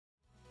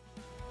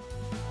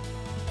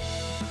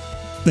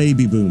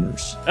baby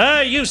boomers,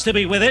 I used to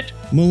be with it.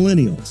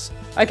 millennials,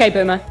 Okay,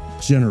 Boomer.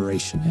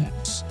 Generation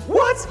X,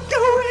 What's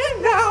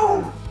going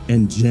on?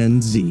 and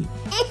Gen Z.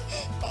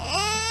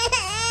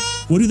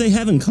 What do they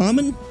have in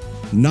common?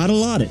 Not a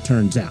lot, it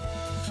turns out.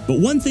 But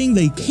one thing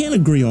they can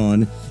agree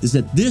on is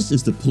that this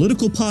is the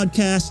political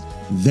podcast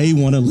they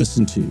want to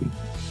listen to.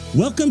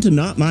 Welcome to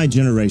Not My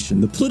Generation,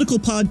 the political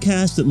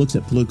podcast that looks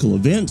at political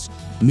events,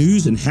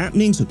 news, and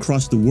happenings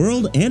across the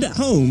world and at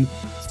home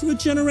through a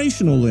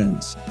generational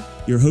lens.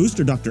 Your hosts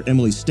are Dr.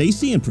 Emily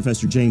Stacy and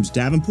Professor James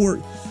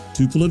Davenport,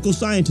 two political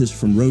scientists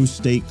from Rose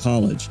State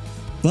College.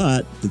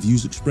 But the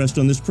views expressed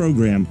on this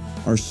program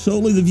are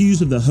solely the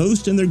views of the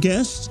host and their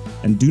guests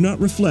and do not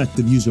reflect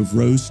the views of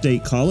Rose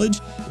State College,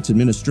 its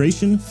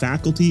administration,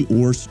 faculty,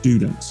 or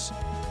students.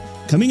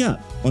 Coming up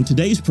on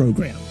today's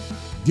program,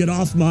 Get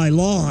Off My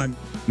Lawn.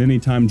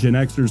 Anytime Gen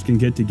Xers can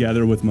get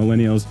together with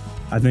millennials,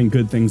 I think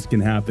good things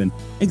can happen.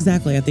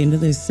 Exactly. At the end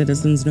of the day,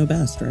 citizens know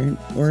best, right?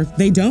 Or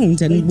they don't,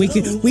 and we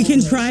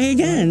can try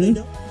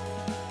again.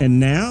 And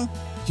now,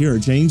 here are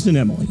James and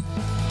Emily.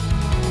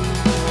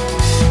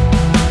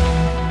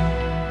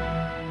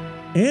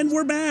 And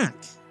we're back.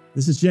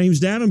 This is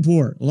James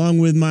Davenport, along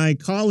with my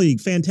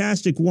colleague,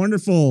 fantastic,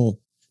 wonderful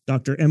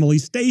Dr. Emily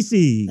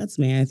Stacy. That's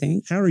me, I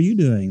think. How are you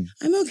doing?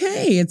 I'm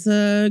okay. It's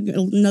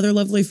another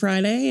lovely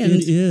Friday, and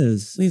It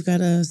is. we've got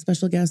a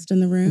special guest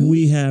in the room.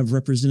 We have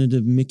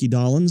Representative Mickey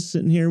Dollins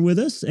sitting here with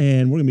us,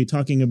 and we're going to be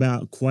talking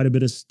about quite a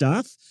bit of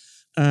stuff.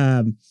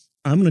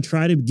 I'm going to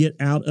try to get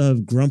out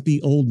of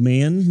grumpy old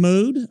man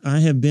mode.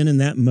 I have been in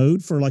that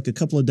mode for like a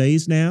couple of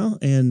days now,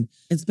 and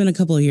It's been a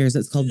couple of years.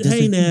 It's called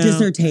Hey now.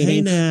 dissertating.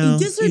 Hey now.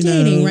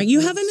 Dissertating, right?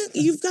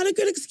 You've got a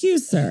good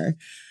excuse, sir.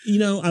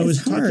 I was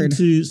It's talking hard.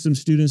 to some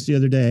students the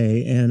other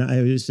day, and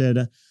I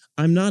said,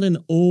 I'm not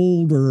an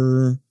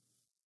older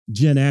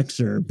Gen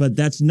Xer, but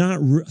that's not,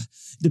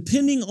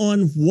 depending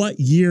on what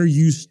year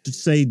you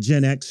say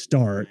Gen X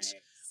starts,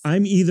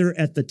 I'm either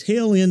at the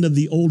tail end of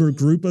the older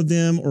group of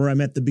them, or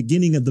I'm at the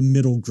beginning of the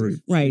middle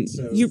group. Right.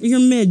 You're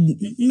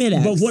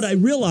mid-X. But what I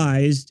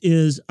realized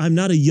is I'm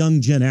not a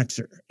young Gen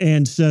Xer,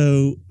 and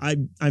so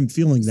I'm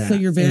feeling that. So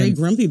you're very And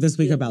grumpy this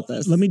week about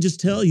this. let me just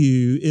tell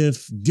you,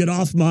 if "Get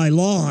Off My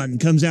Lawn"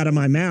 comes out of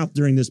my mouth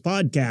during this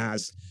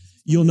podcast,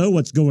 you'll know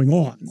what's going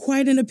on.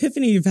 Quite an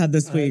epiphany you've had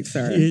this week,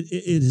 sir.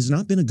 It has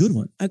not been a good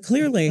one.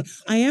 Clearly,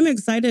 I am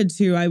excited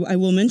to. I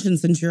will mention,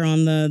 since you're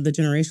on the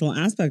generational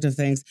aspect of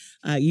things,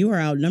 you are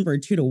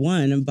outnumbered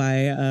 2-1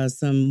 by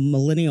some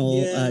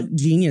millennial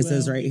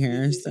geniuses right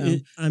here. So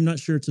I'm not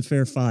sure it's a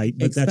fair fight,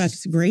 but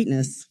expect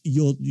greatness.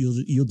 you'll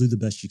do the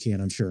best you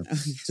can, I'm sure.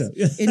 So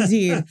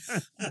Indeed.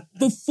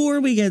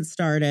 Before we get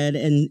started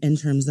in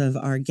terms of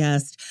our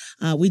guest,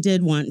 we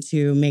did want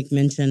to make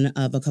mention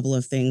of a couple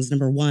of things.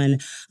 Number one,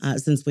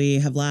 since we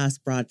have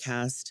last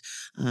broadcast,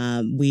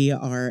 we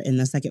are in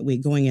the second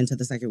week, going into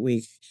the second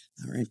week,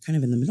 or kind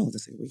of in the middle of the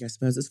second week, I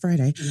suppose it's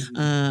Friday,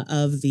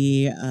 of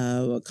the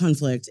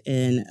conflict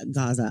in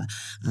Gaza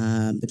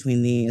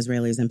between the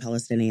Israelis and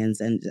Palestinians.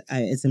 And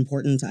it's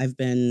important. I've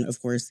been,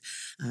 of course,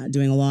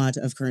 doing a lot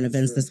of current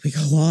events this week,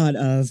 a lot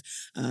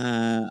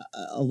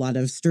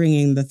of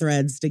stringing the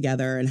threads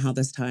together and how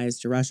this ties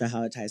to Russia,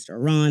 how it ties to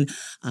Iran,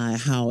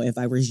 how if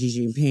I were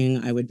Xi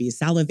Jinping, I would be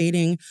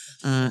salivating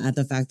at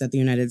the fact that the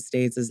United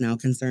States is now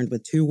concerned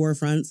with two war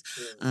fronts.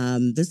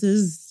 This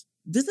is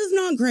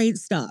not great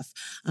stuff.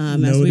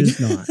 No, it is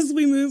not. As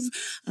we move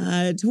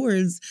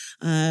towards,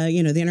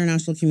 the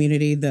international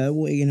community,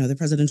 the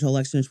presidential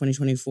election in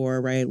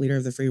 2024, right, leader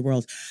of the free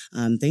world,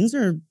 things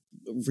are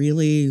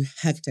really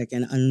hectic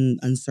and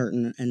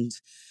uncertain, and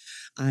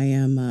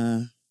I'm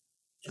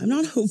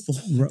not hopeful.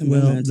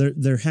 well,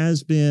 there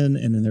has been,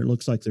 and then there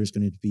looks like there's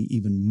going to be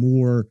even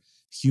more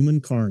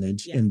human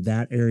carnage in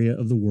that area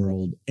of the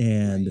world,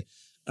 and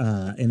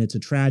it's a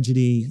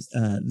tragedy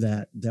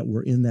that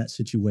we're in that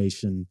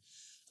situation.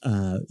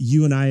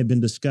 You and I have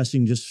been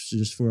discussing,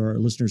 just for our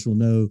listeners will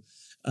know,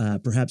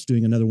 perhaps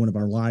doing another one of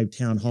our live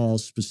town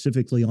halls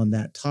specifically on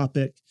that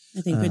topic.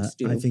 I think it's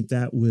due. I think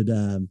that would,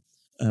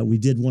 we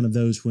did one of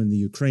those when the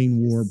Ukraine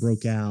war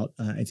broke out.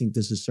 I think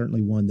this is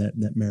certainly one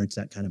that merits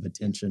that kind of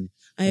attention.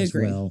 I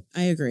agree. Well.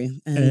 I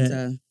agree.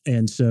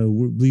 And so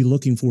we'll be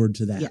looking forward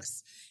to that.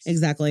 Yes,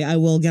 exactly. I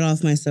will get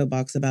off my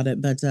soapbox about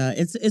it, but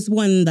it's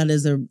one that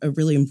is a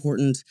really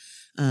important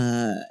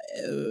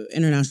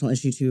international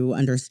issue to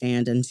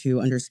understand and to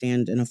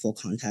understand in a full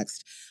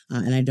context.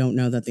 And I don't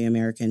know that the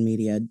American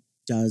media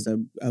does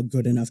a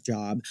good enough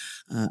job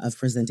of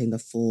presenting the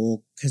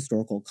full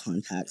historical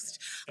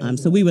context.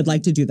 So we would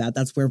like to do that.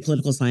 That's where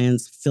political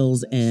science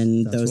fills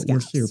in That's those what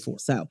gaps. we're here for.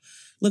 So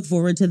look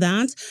forward to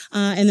that.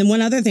 And then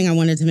one other thing I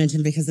wanted to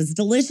mention, because it's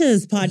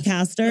delicious,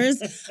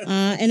 podcasters.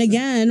 And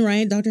again,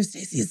 right, Dr.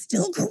 Stacy is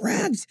still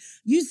correct.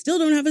 You still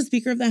don't have a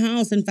Speaker of the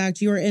House. In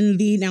fact, you are in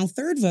the now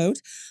third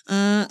vote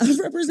of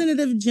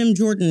Representative Jim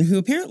Jordan, who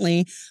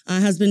apparently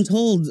has been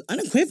told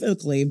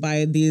unequivocally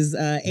by these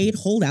 8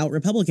 holdout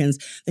Republicans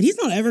that he's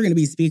not ever going to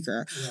be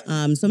Speaker. So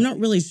I'm not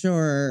really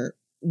sure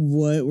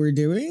what we're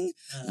doing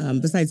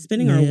besides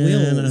spinning our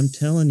wheels. And I'm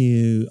telling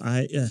you,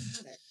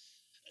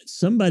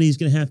 somebody's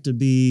going to have to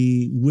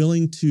be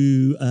willing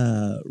to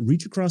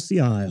reach across the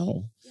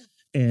aisle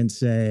and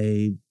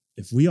say,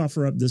 if we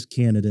offer up this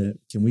candidate,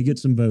 can we get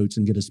some votes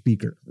and get a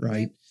speaker,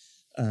 right?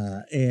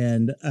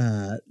 And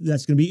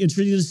that's going to be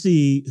interesting to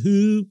see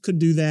who could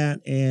do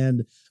that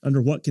and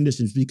under what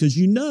conditions, because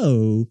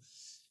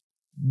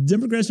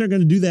Democrats are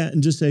going to do that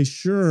and just say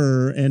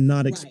sure and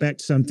not expect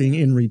something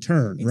in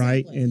return,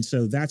 right? And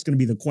so that's going to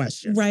be the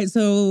question. Right.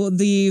 So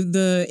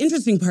the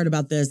interesting part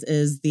about this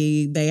is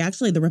the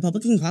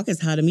Republican caucus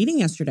had a meeting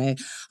yesterday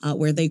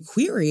where they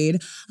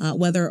queried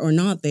whether or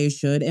not they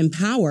should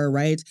empower,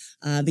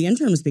 the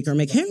interim speaker,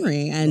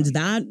 McHenry, and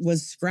that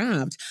was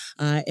scrapped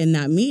in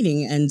that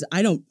meeting. And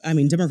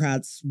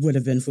Democrats would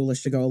have been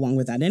foolish to go along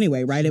with that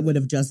anyway, right? It would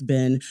have just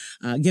been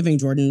giving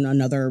Jordan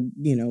another,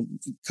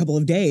 couple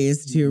of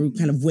days to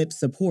kind of whip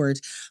support.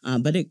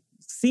 But it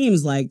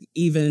seems like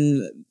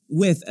even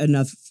with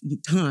enough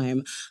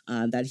time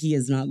that he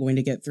is not going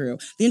to get through.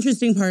 The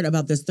interesting part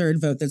about this third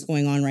vote that's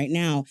going on right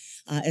now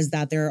is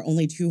that there are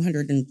only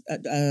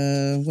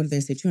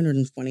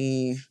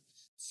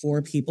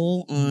 224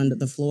 people on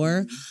the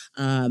floor.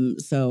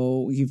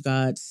 So you've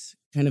got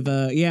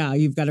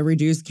you've got a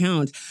reduced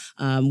count,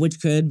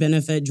 which could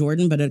benefit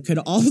Jordan, but it could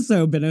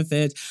also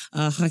benefit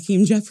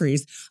Hakeem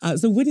Jeffries.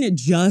 So wouldn't it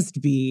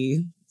just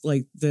be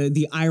like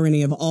the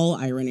irony of all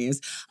ironies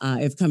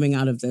if coming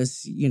out of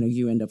this,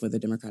 you end up with a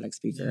Democratic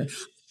speaker?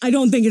 I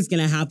don't think it's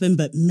going to happen,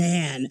 but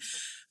man,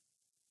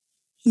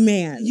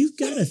 you've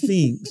got to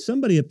think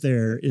somebody up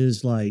there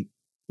is like,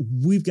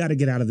 we've got to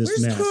get out of this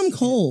mess. Where's Tom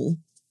Cole?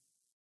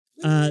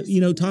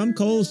 Tom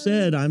Cole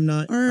said, I'm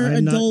not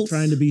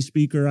trying to be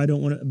speaker. I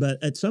don't want to,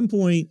 but at some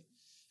point,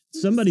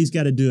 somebody's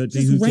got to do it.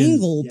 Just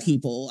wrangle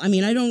people. I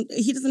mean,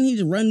 he doesn't need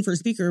to run for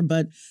speaker,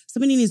 but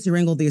somebody needs to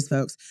wrangle these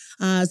folks.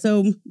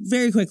 So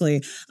very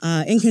quickly,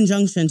 in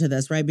conjunction to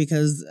this, right?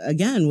 Because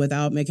again,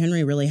 without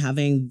McHenry really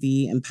having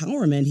the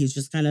empowerment, he's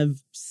just kind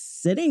of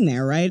sitting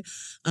there, right?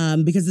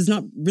 Because it's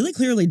not really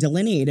clearly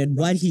delineated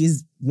what he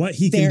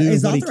can do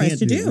is authorized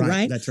to do,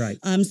 right? That's right.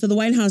 So the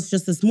White House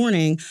just this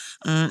morning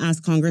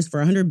asked Congress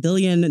for $100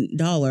 billion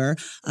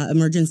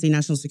emergency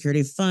national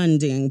security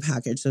funding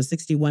package. So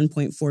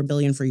 $61.4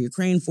 billion for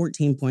Ukraine,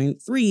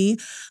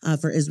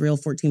 $14.3 for Israel,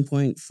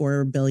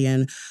 $14.4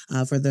 billion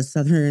for the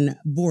southern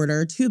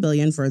border, $2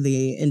 billion for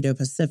the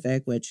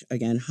Indo-Pacific, which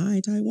again, hi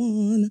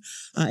Taiwan,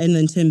 and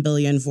then $10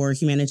 billion for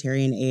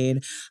humanitarian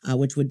aid,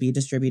 which would be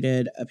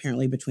distributed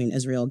apparently between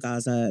Israel,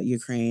 Gaza,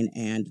 Ukraine,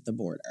 and the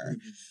border.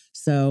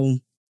 So,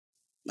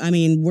 I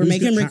mean, we're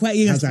making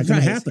requests. How's that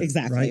going to happen?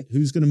 Exactly. Right?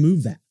 Who's going to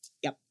move that?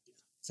 Yep.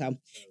 So,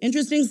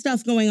 interesting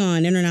stuff going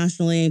on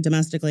internationally,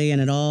 domestically, and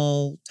it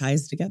all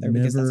ties together.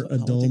 Never a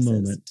dull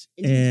moment.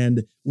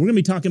 And we're going to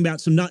be talking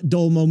about some not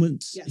dull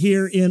moments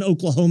here in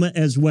Oklahoma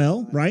as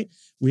well, right?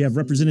 We have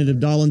Representative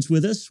Dollins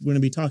with us. We're going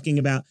to be talking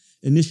about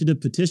initiative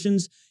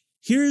petitions.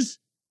 Here's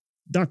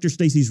Dr.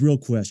 Stacy's real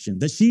question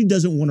that she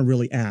doesn't want to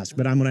really ask,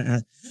 but I'm going to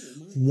ask,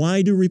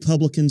 why do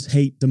Republicans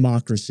hate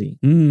democracy?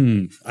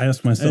 I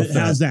ask myself that.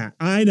 How's that?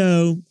 I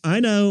know.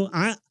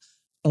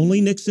 Only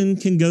Nixon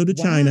can go to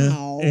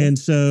China. And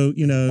so,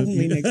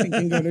 Only Nixon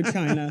can go to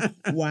China.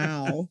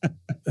 Wow.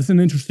 That's an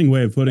interesting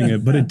way of putting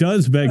it, but it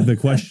does beg the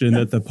question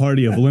that the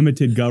party of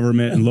limited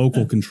government and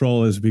local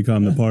control has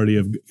become the party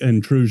of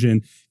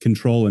intrusion,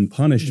 control, and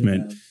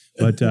punishment. Yeah.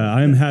 But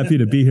I am happy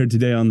to be here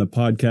today on the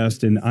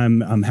podcast, and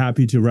I'm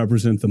happy to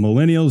represent the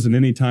millennials. And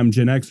anytime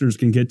Gen Xers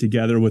can get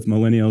together with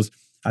millennials,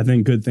 I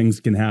think good things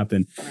can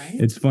happen. Right.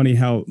 It's funny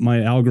how my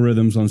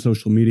algorithms on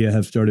social media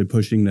have started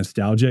pushing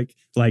nostalgic,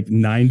 like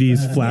 90s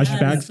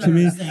flashbacks to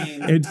me.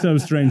 It's so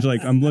strange.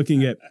 Like I'm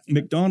looking at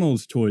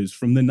McDonald's toys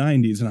from the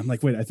 90s, and I'm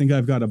like, wait, I think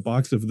I've got a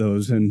box of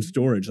those in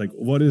storage. Like,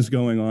 what is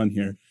going on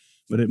here?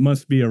 But it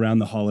must be around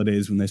the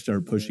holidays when they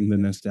start pushing the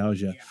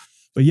nostalgia.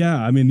 But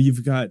yeah, I mean,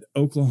 you've got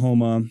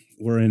Oklahoma.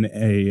 We're in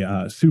a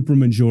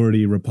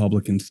supermajority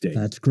Republican state.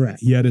 That's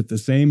correct. Yet at the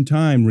same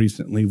time,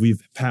 recently,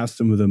 we've passed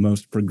some of the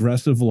most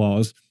progressive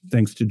laws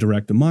thanks to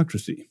direct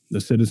democracy,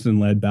 the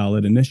citizen-led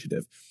ballot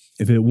initiative.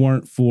 If it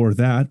weren't for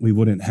that, we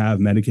wouldn't have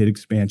Medicaid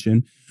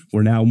expansion,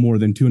 where now more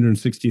than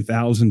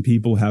 260,000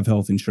 people have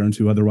health insurance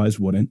who otherwise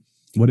wouldn't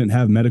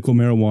have medical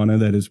marijuana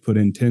that has put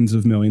in tens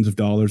of millions of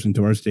dollars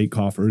into our state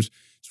coffers.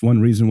 It's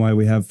one reason why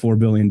we have $4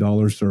 billion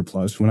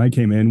surplus. When I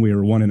came in, we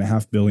were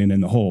 $1.5 billion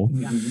in the hole.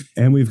 Yeah.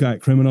 And we've got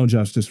criminal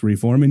justice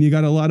reform. And you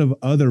got a lot of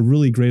other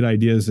really great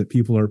ideas that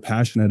people are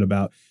passionate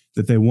about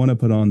that they want to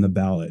put on the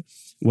ballot,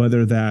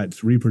 whether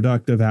that's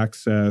reproductive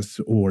access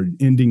or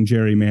ending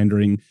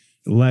gerrymandering,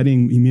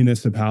 letting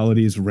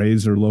municipalities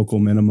raise their local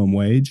minimum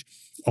wage.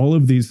 All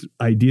of these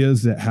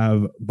ideas that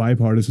have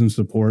bipartisan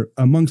support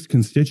amongst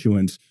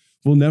constituents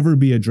will never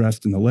be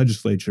addressed in the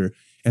legislature.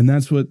 And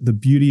that's what the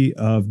beauty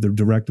of the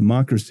direct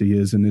democracy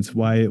is, and it's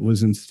why it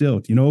was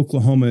instilled.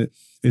 Oklahoma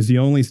is the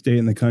only state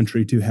in the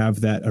country to have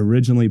that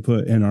originally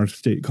put in our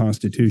state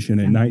constitution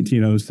in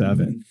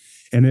 1907.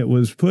 And it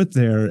was put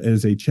there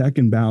as a check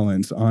and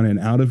balance on an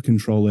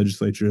out-of-control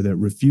legislature that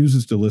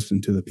refuses to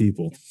listen to the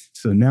people.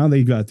 So now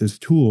they got this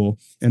tool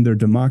in their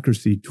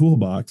democracy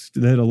toolbox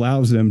that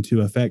allows them to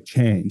affect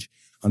change.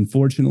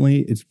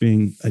 Unfortunately, it's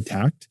being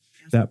attacked.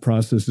 That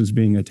process is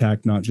being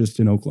attacked not just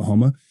in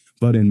Oklahoma,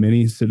 but in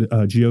many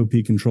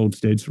GOP-controlled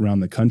states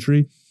around the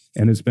country.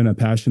 And it's been a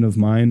passion of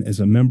mine as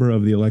a member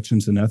of the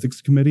Elections and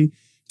Ethics Committee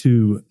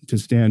to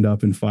stand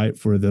up and fight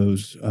for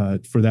those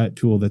for that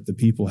tool that the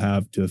people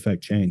have to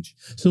affect change.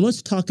 So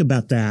let's talk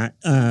about that,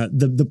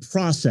 the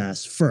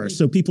process first,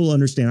 so people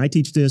understand. I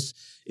teach this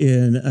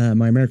in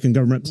my American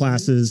government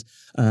classes,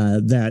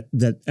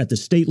 that at the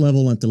state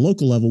level and at the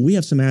local level, we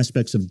have some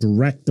aspects of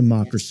direct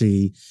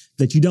democracy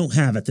that you don't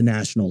have at the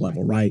national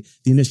level, right?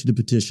 The initiative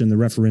petition, the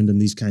referendum,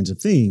 these kinds of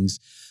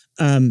things.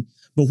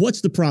 But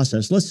what's the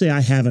process? Let's say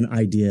I have an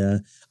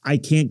idea. I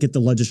can't get the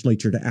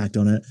legislature to act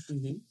on it.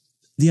 Mm-hmm.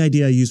 The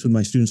idea I use with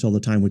my students all the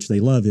time, which they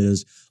love,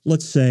 is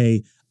let's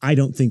say I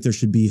don't think there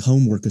should be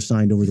homework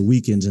assigned over the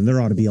weekends, and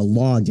there ought to be a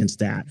law against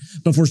that.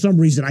 But for some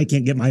reason, I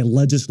can't get my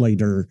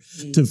legislator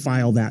to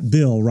file that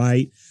bill,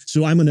 right?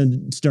 So I'm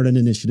going to start an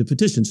initiative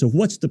petition. So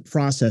what's the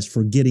process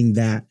for getting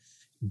that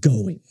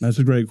going? That's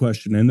a great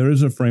question. And there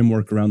is a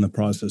framework around the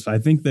process. I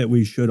think that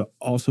we should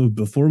also,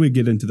 before we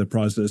get into the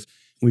process,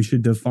 we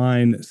should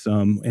define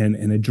some and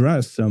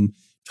address some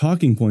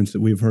talking points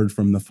that we've heard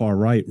from the far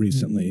right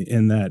recently,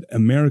 in that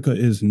America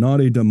is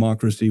not a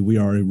democracy, we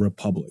are a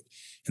republic.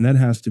 And that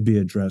has to be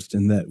addressed,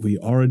 in that we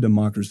are a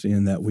democracy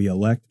and that we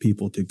elect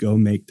people to go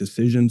make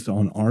decisions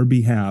on our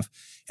behalf.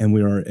 And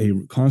we are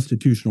a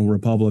constitutional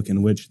republic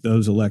in which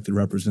those elected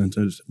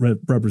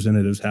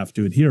representatives have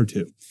to adhere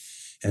to.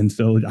 And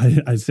so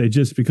I say,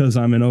 just because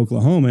I'm an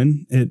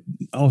Oklahoman, it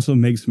also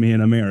makes me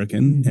an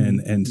American.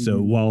 And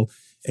so while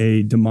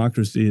a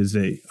democracy is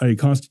a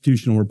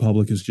constitutional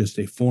republic is just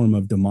a form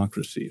of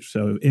democracy.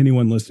 So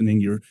anyone listening,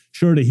 you're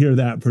sure to hear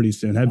that pretty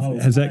soon.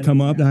 Has that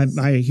come up?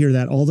 I hear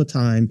that all the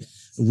time.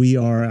 We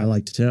are, I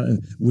like to tell,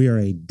 we are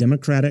a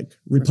democratic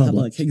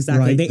republic.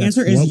 Exactly. Right? The That's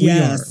answer is what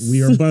yes.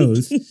 We are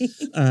both.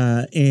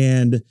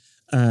 And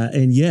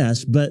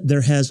yes, but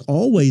there has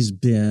always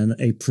been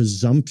a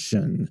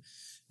presumption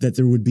that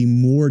there would be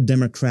more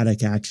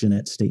democratic action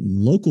at state and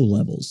local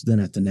levels than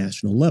at the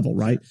national level,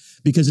 right?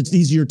 Because it's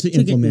easier to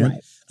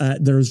implement.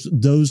 There's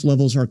those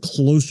levels are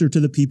closer to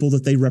the people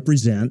that they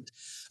represent.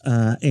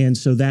 And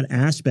so that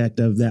aspect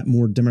of that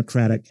more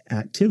democratic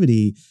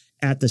activity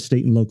at the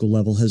state and local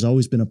level has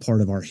always been a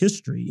part of our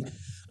history.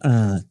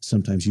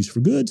 Sometimes used for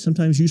good,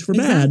 sometimes used for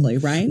bad. Exactly,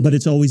 right? But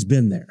it's always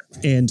been there.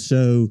 And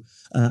so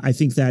I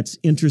think that's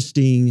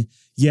interesting.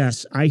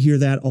 Yes, I hear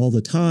that all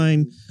the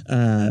time.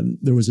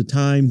 There was a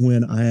time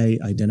when I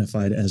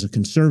identified as a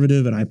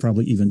conservative, and I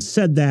probably even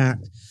said that.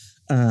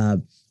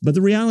 But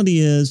the reality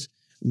is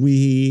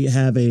we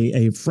have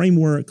a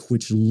framework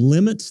which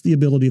limits the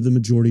ability of the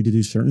majority to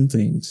do certain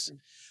things.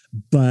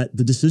 But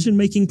the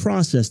decision-making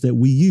process that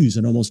we use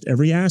in almost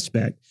every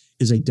aspect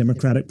is a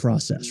democratic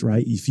process,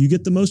 right? If you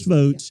get the most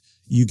votes,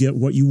 you get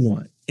what you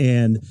want.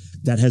 And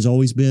that has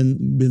always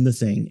been the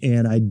thing.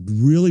 And I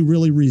really,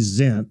 really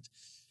resent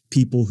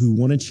people who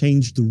want to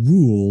change the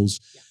rules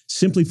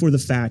simply for the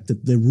fact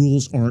that the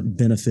rules aren't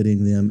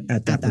benefiting them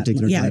at that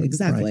particular time. Yeah,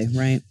 exactly,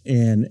 right.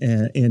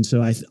 And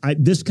so I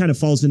this kind of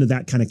falls into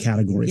that kind of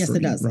category. Yes, for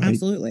it me, does. right?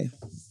 Absolutely,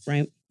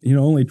 right. You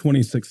know, only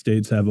 26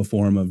 states have a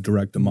form of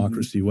direct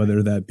democracy,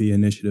 whether that be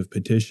initiative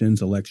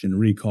petitions, election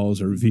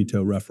recalls, or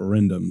veto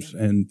referendums.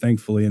 And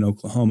thankfully in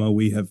Oklahoma,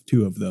 we have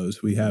two of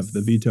those. We have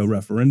the veto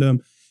referendum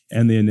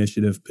and the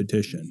initiative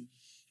petition.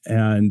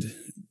 And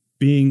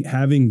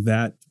having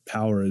that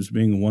power as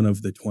being one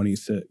of the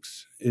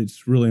 26,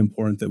 it's really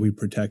important that we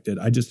protect it.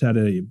 I just had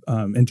a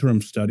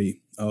interim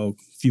study a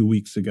few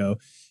weeks ago.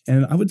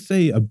 And I would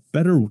say a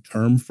better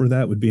term for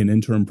that would be an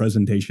interim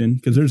presentation,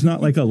 because there's not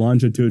like a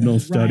longitudinal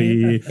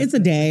study. Right. It's a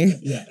day,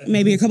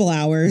 maybe a couple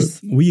hours.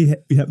 But we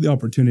have the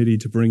opportunity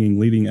to bring in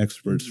leading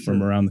experts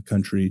from around the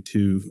country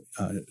to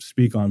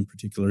speak on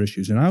particular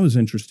issues. And I was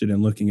interested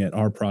in looking at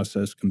our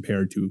process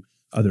compared to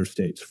other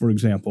states. For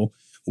example,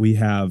 we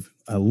have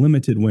a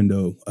limited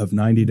window of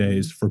 90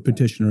 days for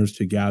petitioners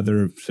to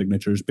gather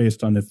signatures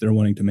based on if they're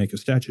wanting to make a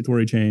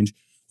statutory change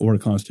or a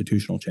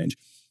constitutional change.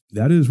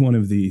 That is one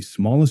of the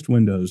smallest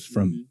windows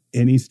from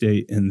any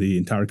state in the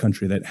entire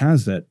country that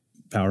has that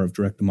power of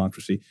direct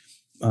democracy.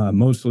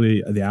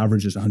 Mostly the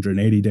average is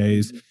 180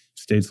 days.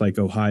 States like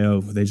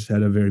Ohio, they just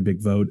had a very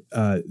big vote.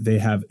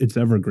 It's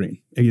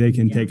evergreen. They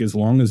can take as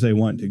long as they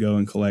want to go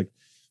and collect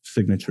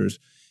signatures.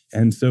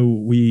 And so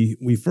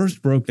we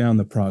first broke down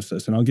the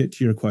process, and I'll get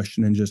to your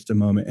question in just a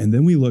moment. And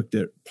then we looked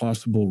at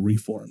possible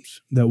reforms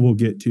that we'll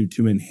get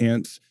to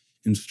enhance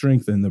and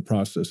strengthen the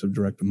process of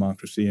direct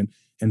democracy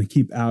and to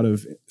keep out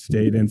of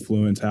state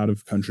influence, out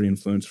of country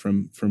influence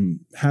from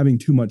having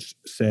too much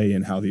say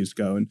in how these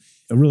go. And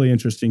a really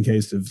interesting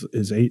case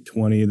is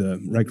 820,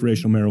 the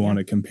recreational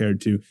marijuana,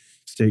 compared to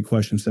State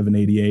Question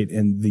 788,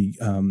 and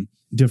the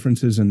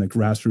differences in the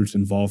grassroots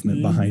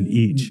involvement behind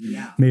each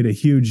made a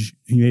huge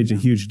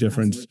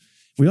difference.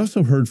 We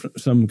also heard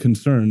some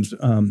concerns,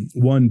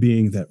 one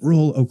being that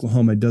rural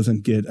Oklahoma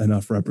doesn't get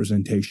enough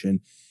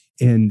representation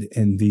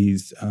in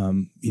these,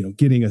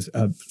 getting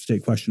a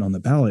state question on the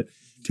ballot,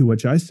 to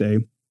which I say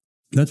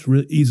that's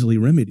easily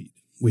remedied.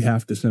 We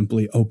have to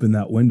simply open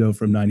that window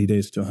from 90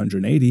 days to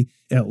 180,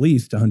 at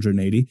least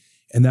 180,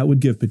 and that would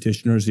give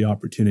petitioners the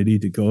opportunity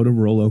to go to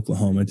rural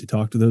Oklahoma to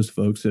talk to those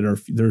folks there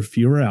are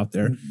fewer out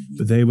there,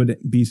 but they would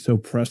be so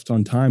pressed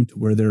on time to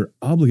where they're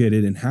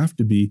obligated and have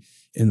to be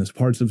in those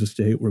parts of the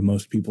state where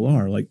most people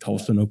are, like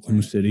Tulsa and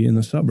Oklahoma City and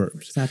the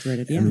suburbs.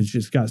 Saturated, yeah. And it's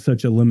just got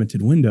such a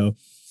limited window.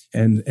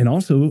 And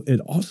also,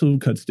 it also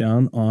cuts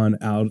down on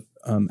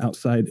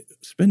outside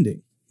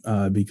spending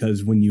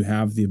because when you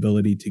have the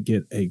ability to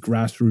get a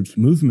grassroots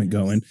movement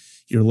going,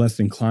 you're less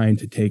inclined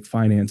to take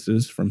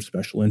finances from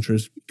special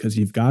interests because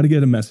you've got to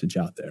get a message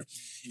out there.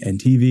 And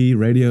TV,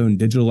 radio, and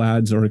digital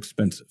ads are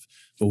expensive.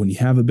 But when you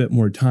have a bit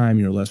more time,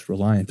 you're less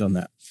reliant on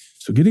that.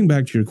 So getting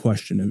back to your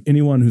question, of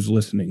anyone who's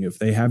listening, if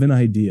they have an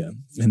idea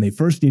and they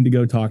first need to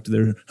go talk to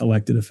their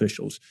elected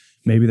officials,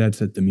 maybe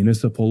that's at the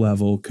municipal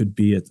level, could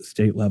be at the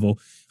state level,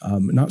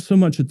 not so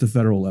much at the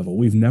federal level.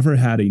 We've never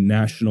had a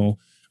national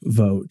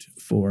vote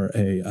for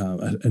a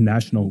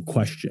national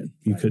question,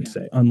 you could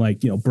say.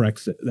 Unlike,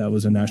 Brexit, that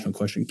was a national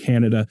question.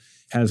 Canada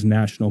has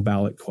national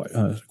ballot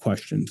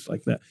questions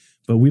like that.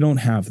 But we don't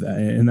have that.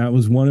 And that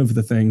was one of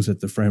the things that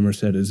the framers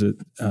said is that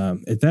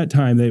at that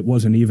time, it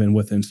wasn't even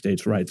within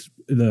states' rights.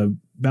 The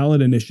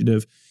ballot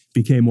initiative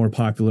became more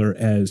popular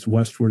as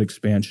westward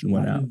expansion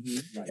went out.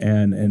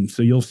 And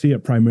so you'll see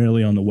it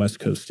primarily on the West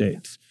Coast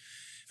states.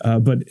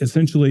 But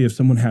essentially, if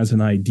someone has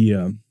an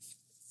idea,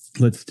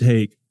 let's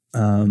take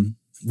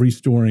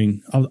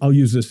restoring, I'll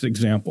use this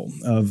example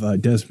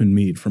of Desmond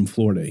Meade from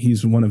Florida.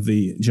 He's one of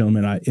the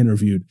gentlemen I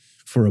interviewed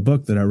for a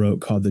book that I wrote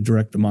called The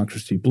Direct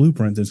Democracy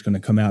Blueprint that's going to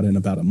come out in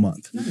about a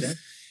month. Okay.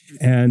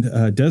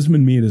 And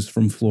Desmond Meade is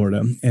from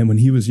Florida. And when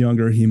he was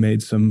younger, he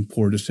made some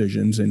poor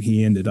decisions and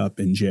he ended up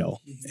in jail.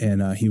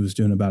 And he was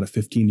doing about a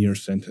 15-year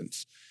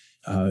sentence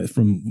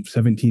from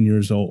 17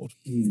 years old.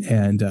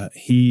 And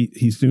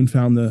he soon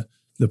found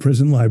the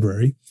prison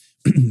library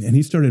and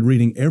he started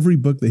reading every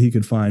book that he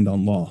could find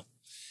on law.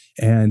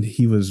 And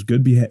he was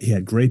good. He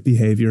had great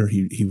behavior.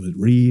 He would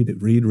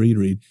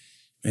read.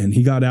 And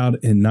he got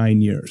out in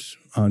 9 years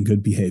on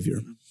good behavior.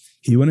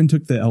 He went and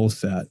took the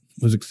LSAT,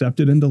 was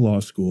accepted into law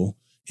school.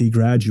 He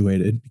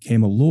graduated,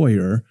 became a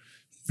lawyer,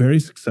 very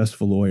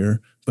successful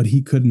lawyer, but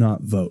he could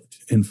not vote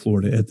in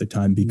Florida at the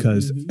time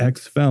because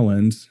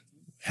ex-felons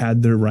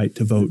had their right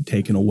to vote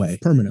taken away.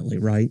 Permanently,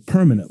 right?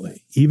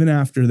 Permanently, even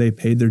after they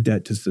paid their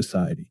debt to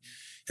society.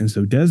 And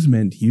so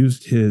Desmond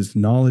used his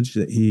knowledge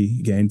that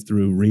he gained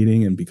through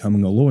reading and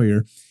becoming a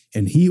lawyer,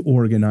 and he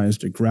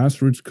organized a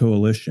grassroots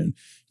coalition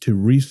to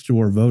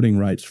restore voting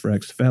rights for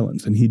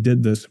ex-felons. And he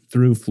did this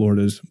through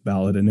Florida's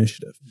ballot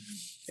initiative.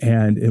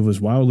 And it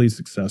was wildly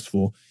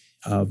successful.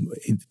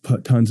 He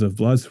put tons of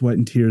blood, sweat,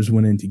 and tears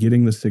went into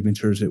getting the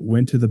signatures. It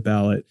went to the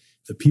ballot.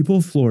 The people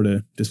of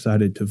Florida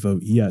decided to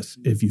vote yes.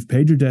 If you've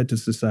paid your debt to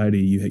society,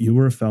 you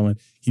were a felon,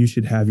 you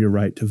should have your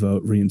right to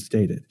vote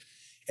reinstated.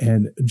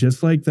 And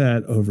just like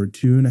that, over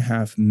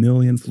 2.5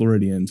 million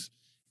Floridians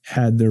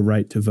had their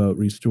right to vote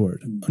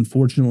restored.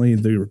 Unfortunately,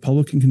 the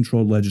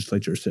Republican-controlled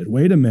legislature said,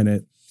 wait a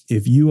minute,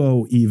 if you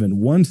owe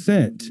even 1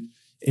 cent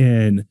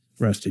in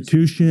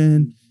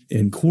restitution,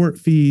 in court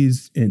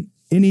fees, in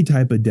any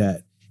type of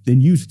debt,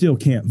 then you still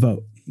can't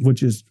vote,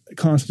 which is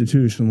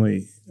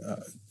constitutionally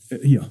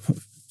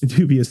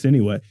dubious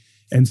anyway.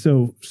 And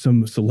so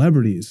some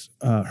celebrities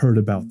heard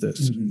about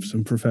this,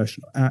 some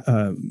professional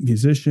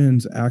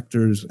musicians,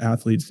 actors,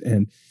 athletes,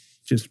 and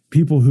just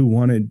people who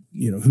wanted,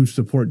 who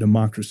support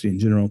democracy in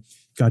general,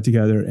 got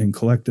together and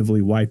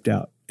collectively wiped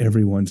out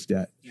everyone's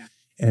debt. Yeah.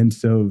 And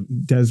so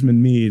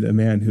Desmond Meade, a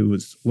man who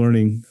was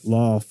learning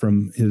law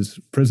from his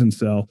prison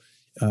cell,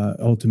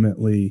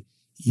 ultimately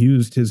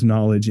used his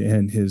knowledge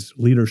and his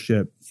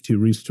leadership to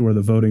restore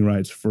the voting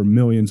rights for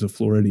millions of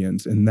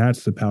Floridians. And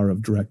that's the power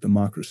of direct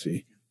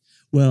democracy.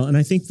 Well, and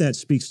I think that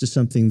speaks to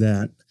something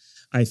that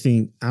I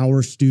think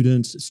our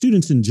students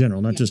in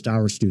general, not just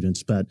our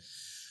students, but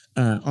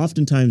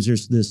oftentimes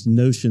there's this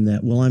notion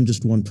that, well, I'm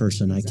just one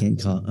person, I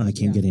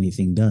can't get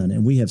anything done.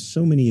 And we have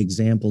so many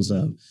examples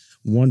of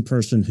one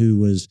person who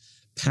was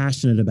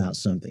passionate about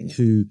something,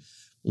 who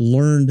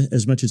learned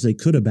as much as they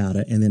could about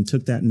it, and then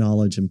took that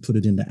knowledge and put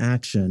it into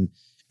action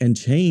and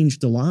changed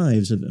the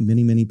lives of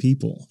many, many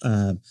people.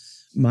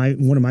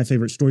 One of my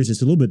favorite stories,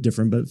 it's a little bit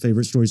different, but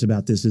favorite stories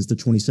about this is the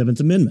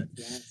 27th Amendment.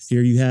 Yes.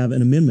 Here you have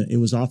an amendment. It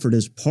was offered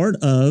as part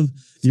of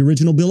the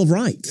original Bill of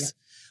Rights.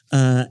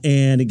 Yeah.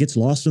 And it gets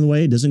lost in the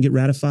way. It doesn't get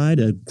ratified.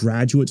 A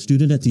graduate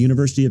student at the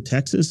University of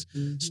Texas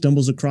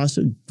stumbles across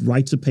it,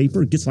 writes a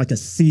paper, gets like a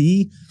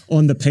C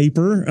on the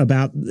paper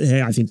about,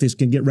 hey, I think this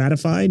can get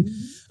ratified.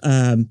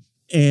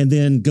 And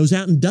then goes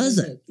out and does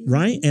it,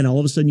 right? And all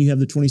of a sudden you have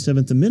the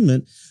 27th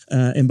Amendment.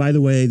 And by the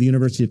way, the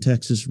University of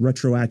Texas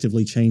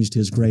retroactively changed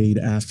his grade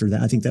after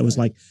that. I think that was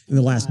like in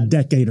the last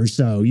decade or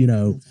so,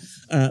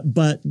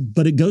 But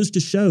it goes to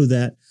show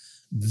that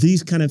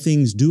these kind of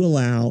things do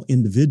allow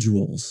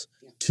individuals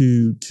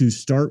to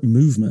start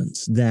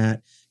movements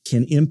that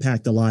can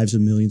impact the lives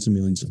of millions and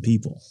millions of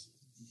people.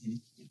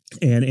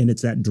 And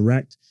it's that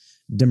direct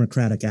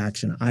democratic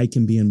action. I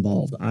can be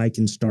involved. I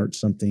can start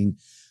something.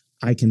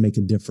 I can make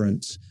a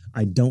difference.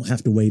 I don't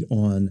have to wait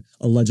on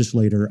a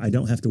legislator. I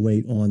don't have to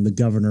wait on the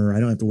governor. I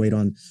don't have to wait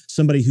on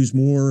somebody who's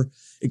more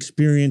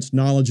experienced,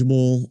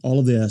 knowledgeable, all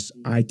of this.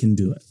 I can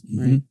do it.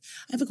 Right.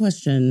 I have a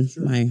question.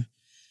 Sure.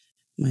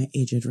 My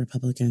aged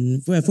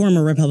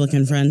former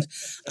Republican friend.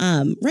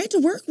 Right to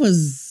Work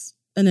was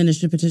an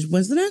initiative petition,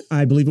 wasn't it?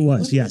 I believe it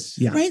was. Yes.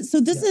 Yeah. Right. So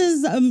this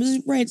is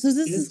right. So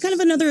this is kind of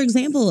another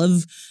example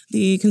of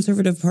the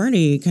Conservative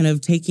Party kind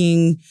of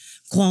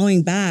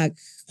clawing back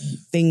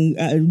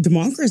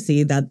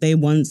democracy that they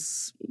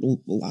once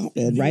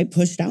lauded, right?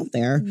 Pushed out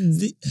there.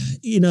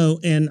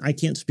 And I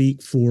can't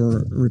speak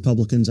for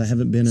Republicans. I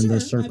haven't been in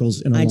those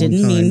circles in a long time. I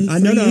didn't mean I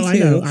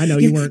know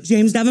you weren't.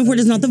 James Davenport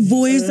is not the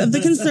voice of the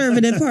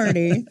Conservative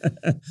Party.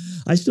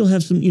 I still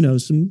have some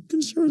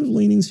conservative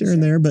leanings here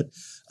and there, but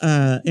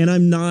and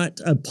I'm not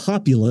a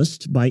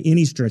populist by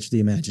any stretch of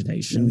the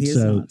imagination. No, he is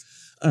not.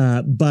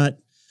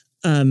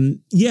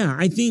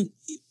 I think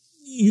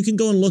you can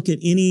go and look at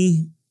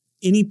any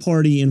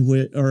party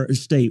or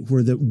state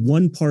where the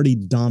one party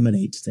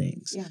dominates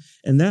things. Yeah.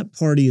 And that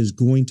party is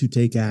going to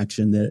take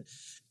action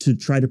to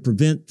try to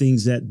prevent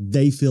things that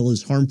they feel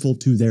is harmful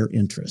to their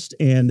interest.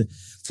 And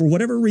for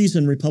whatever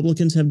reason,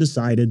 Republicans have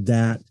decided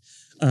that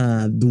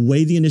the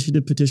way the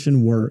initiative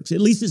petition works, at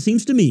least it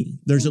seems to me,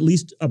 there's at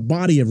least a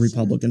body of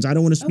Republicans. I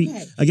don't want to speak,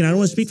 again, I don't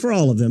want to speak for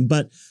all of them,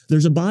 but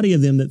there's a body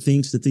of them that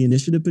thinks that the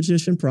initiative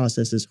petition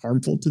process is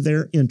harmful to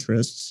their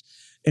interests.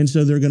 And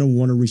so they're going to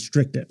want to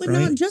restrict it, but right?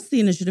 Not just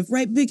the initiative,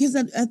 right? Because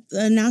at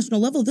a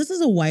national level, this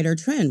is a wider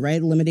trend, right?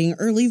 Limiting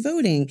early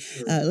voting,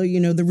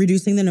 the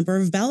reducing the number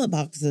of ballot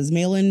boxes,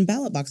 mail-in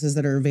ballot boxes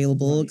that are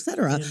available, et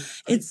cetera.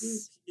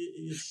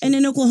 And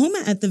in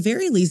Oklahoma, at the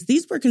very least,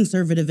 these were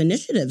conservative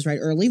initiatives, right?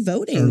 Early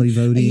voting. We've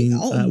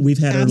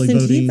had early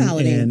voting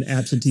and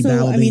absentee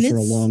balloting for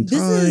a long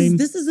time.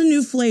 This is a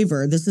new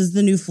flavor. This is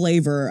the new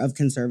flavor of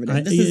conservative.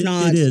 It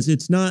is.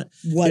 It's not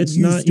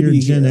your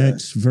Gen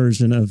X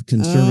version of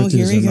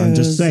conservatism. I'm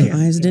just saying.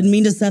 I didn't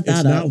mean to set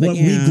that up. It's not what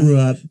we grew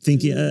up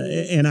thinking.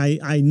 And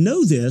I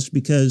know this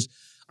because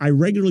I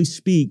regularly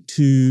speak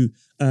to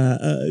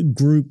a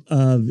group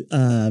of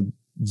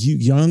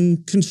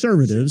young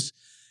conservatives.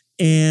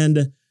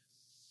 And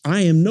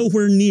I am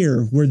nowhere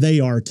near where they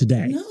are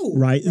today. No,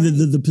 right?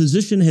 The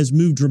position has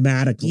moved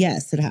dramatically.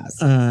 Yes, it has.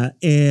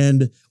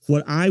 And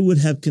what I would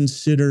have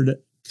considered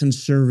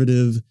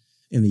conservative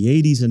in the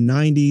 80s and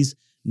 90s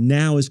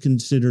now is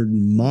considered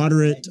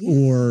moderate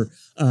or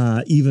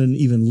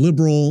even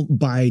liberal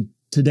by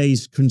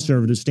today's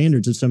conservative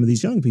standards of some of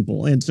these young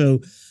people. And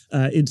so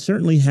it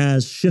certainly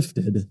has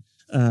shifted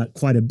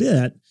quite a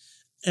bit.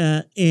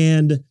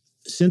 And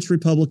since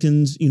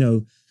Republicans,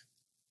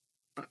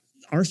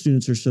 our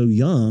students are so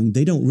young,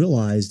 they don't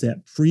realize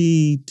that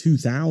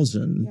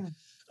pre-2000,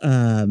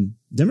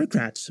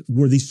 Democrats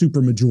were the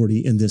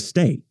supermajority in this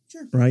state,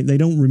 right? They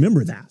don't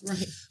remember that.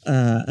 Right.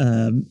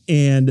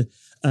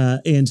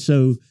 And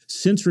so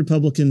since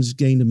Republicans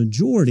gained a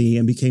majority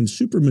and became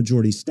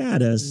supermajority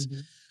status,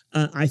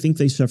 I think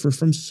they suffer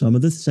from some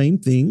of the same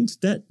things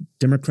that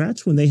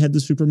Democrats, when they had the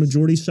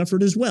supermajority,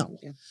 suffered as well.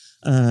 Yeah.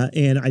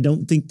 And I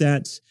don't think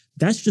that's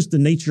just the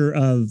nature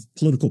of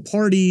political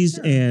parties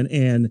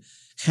and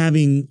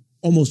having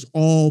almost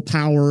all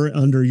power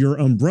under your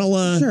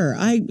umbrella. Sure,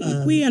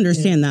 we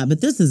understand that, but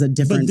this is a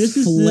different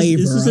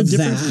flavor. This is a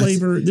different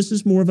flavor. This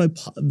is more of a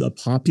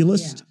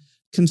populist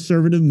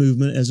conservative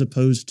movement as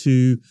opposed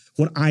to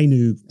what I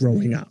knew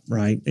growing up,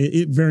 right?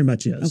 It very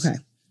much is. Okay.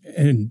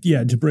 And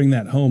to bring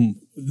that home,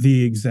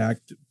 the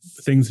exact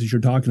things that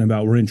you're talking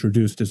about were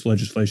introduced as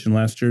legislation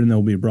last year, and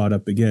they'll be brought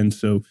up again.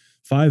 So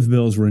 5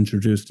 bills were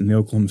introduced in the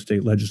Oklahoma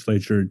State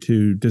Legislature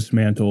to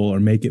dismantle or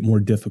make it more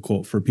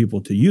difficult for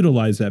people to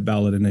utilize that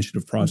ballot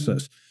initiative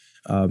process.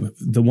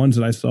 The ones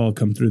that I saw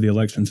come through the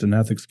Elections and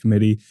Ethics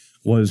Committee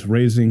was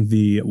raising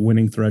the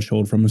winning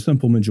threshold from a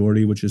simple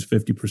majority, which is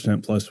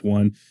 50% plus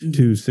one,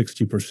 to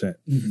 60%.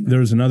 There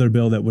was another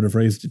bill that would have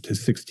raised it to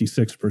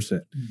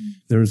 66%.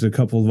 There was a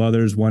couple of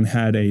others. One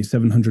had a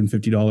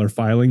 $750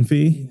 filing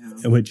fee,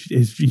 which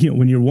is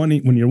when you're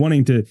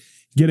wanting to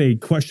get a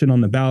question on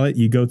the ballot,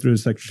 you go through the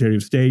Secretary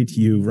of State,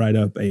 you write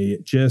up a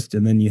gist,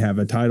 and then you have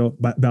a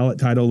ballot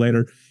title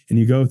later, and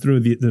you go through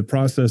the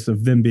process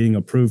of them being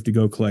approved to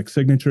go collect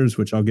signatures,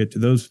 which I'll get to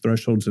those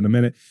thresholds in a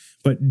minute.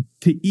 But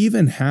to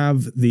even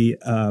have the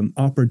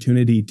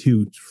opportunity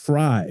to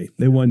try,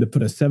 they wanted to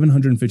put a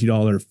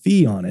 $750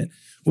 fee on it,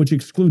 which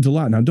excludes a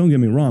lot. Now, don't get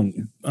me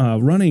wrong,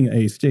 running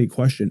a state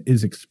question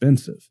is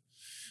expensive.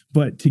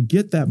 But to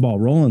get that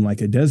ball rolling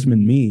like a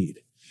Desmond Meade,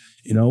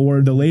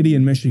 or the lady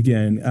in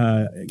Michigan,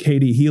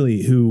 Katie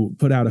Healy, who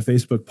put out a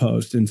Facebook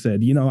post and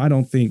said, I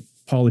don't think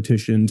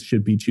politicians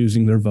should be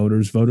choosing their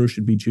voters. Voters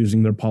should be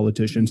choosing their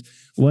politicians.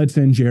 Let's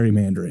end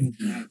gerrymandering.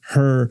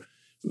 Her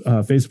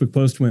Facebook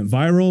post went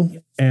viral,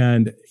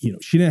 and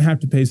she didn't have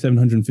to pay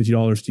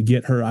 $750 to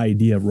get her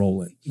idea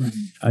rolling. Right.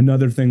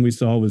 Another thing we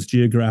saw was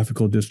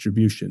geographical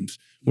distributions,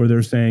 where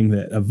they're saying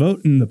that a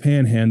vote in the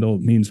Panhandle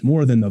means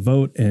more than the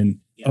vote in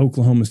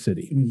Oklahoma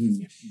City.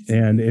 Mm-hmm.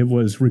 And it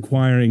was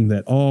requiring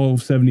that all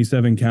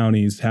 77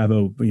 counties have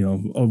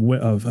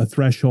a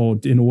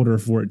threshold in order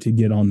for it to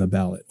get on the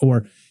ballot,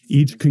 or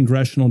each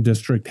congressional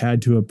district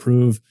had to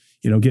approve,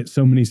 get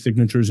so many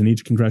signatures in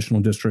each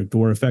congressional district,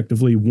 or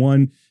effectively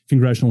one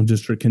congressional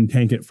district can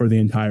tank it for the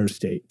entire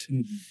state.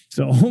 Mm-hmm.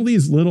 So all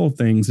these little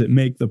things that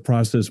make the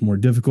process more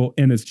difficult,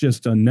 and it's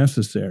just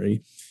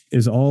unnecessary,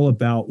 is all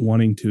about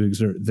wanting to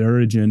exert their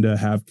agenda,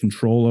 have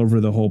control over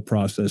the whole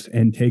process,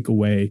 and take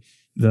away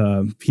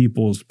the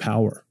people's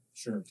power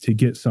to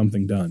get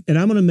something done. And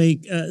I'm going to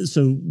make,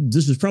 so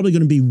this is probably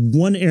going to be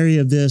one area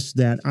of this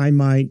that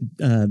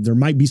there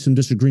might be some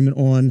disagreement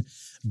on,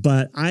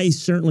 but I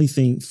certainly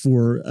think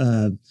for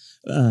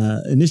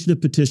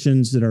initiative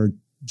petitions that are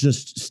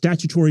just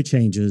statutory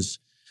changes,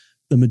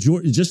 the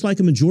majority, just like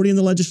a majority in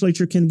the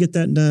legislature can get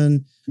that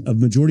done, a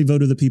majority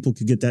vote of the people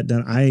could get that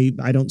done.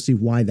 I don't see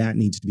why that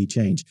needs to be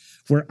changed.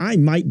 Where I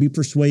might be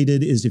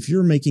persuaded is if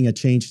you're making a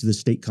change to the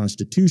state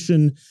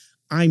constitution,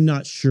 I'm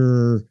not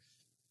sure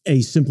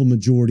a simple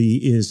majority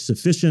is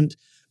sufficient,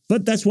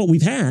 but that's what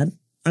we've had.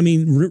 I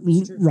mean,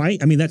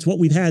 right? I mean, that's what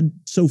we've had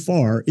so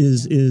far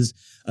is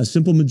a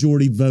simple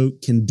majority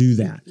vote can do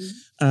that.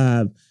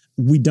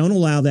 We don't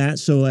allow that.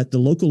 So at the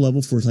local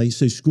level for, like,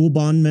 say, school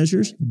bond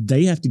measures,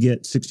 they have to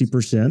get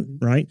 60%,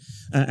 right?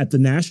 At the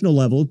national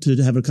level, to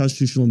have a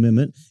constitutional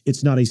amendment,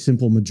 it's not a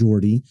simple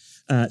majority.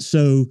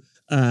 So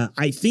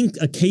I think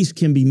a case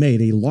can be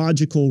made, a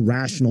logical,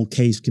 rational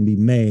case can be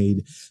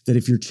made that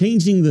if you're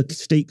changing the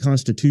state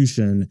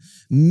constitution,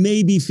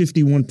 maybe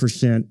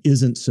 51%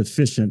 isn't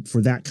sufficient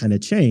for that kind of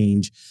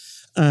change.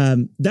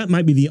 That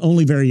might be the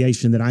only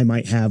variation that I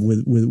might have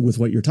with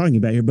what you're talking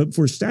about here. But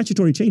for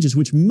statutory changes,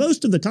 which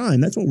most of the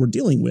time, that's what we're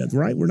dealing with,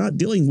 right? We're not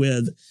dealing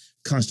with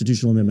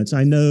constitutional amendments.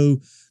 I know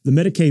the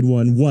Medicaid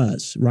one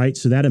was, right?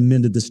 So that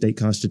amended the state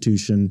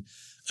constitution.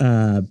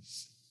 But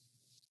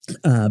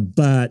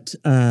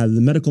the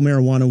medical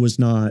marijuana was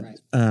not,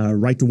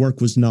 right to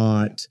work was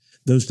not,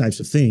 those types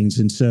of things.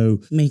 And so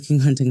making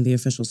hunting the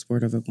official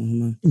sport of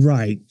Oklahoma.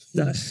 Right.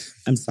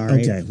 I'm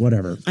sorry. Okay,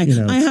 whatever. I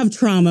have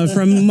trauma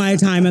from my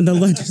time in the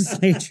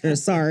legislature.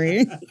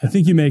 Sorry. I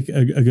think you make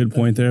a good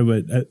point there,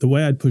 but the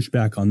way I'd push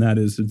back on that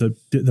is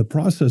the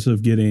process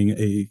of getting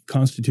a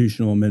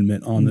constitutional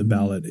amendment on the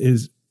ballot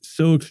is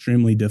so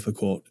extremely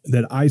difficult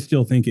that I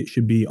still think it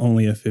should be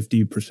only a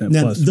 50%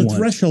 now, plus the one.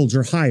 thresholds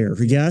are higher,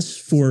 yes,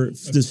 for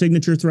the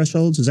signature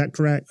thresholds. Is that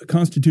correct? A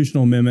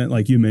constitutional amendment,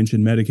 like you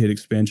mentioned, Medicaid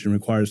expansion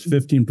requires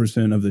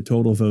 15% of the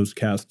total votes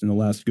cast in the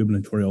last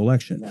gubernatorial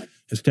election. Right.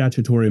 A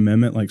statutory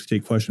amendment like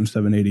State Question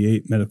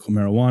 788, medical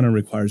marijuana,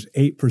 requires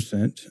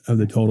 8% of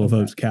the total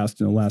votes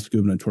cast in the last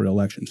gubernatorial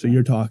election. So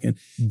you're talking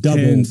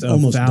tens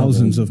of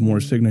thousands of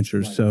more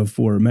signatures. Right. So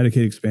for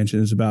Medicaid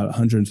expansion, it's about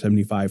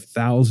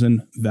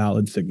 175,000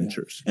 valid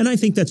signatures. And I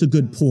think that's a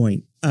good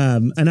point.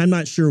 And I'm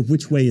not sure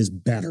which way is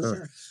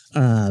better.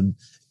 Sure.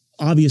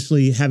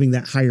 Obviously, having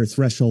that higher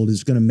threshold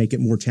is going to make it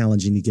more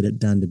challenging to get it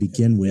done to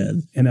begin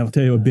with. And I'll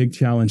tell you a big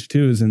challenge,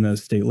 too, is in the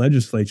state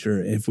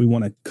legislature. If we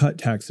want to cut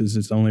taxes,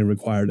 it's only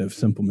required a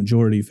simple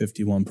majority,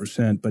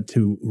 51%. But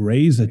to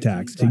raise a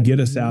tax, to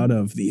get us out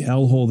of the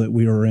hellhole that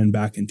we were in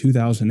back in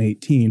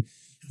 2018,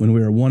 when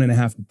we were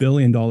 $1.5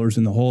 billion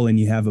in the hole,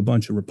 and you have a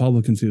bunch of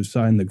Republicans who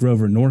signed the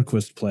Grover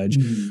Norquist pledge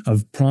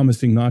of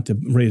promising not to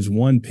raise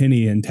one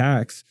penny in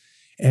tax,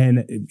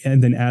 and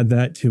then add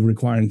that to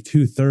requiring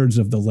 2/3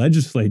 of the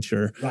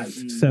legislature,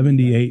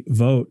 78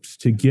 votes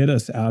to get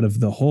us out of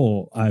the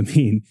hole. I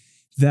mean,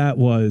 that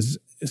was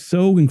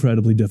so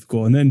incredibly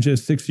difficult. And then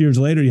just 6 years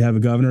later, you have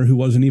a governor who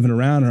wasn't even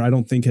around, or I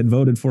don't think had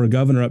voted for a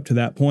governor up to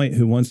that point,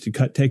 who wants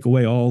to take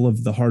away all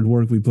of the hard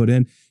work we put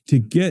in to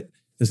get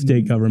the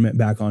state government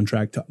back on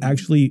track to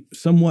actually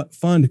somewhat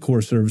fund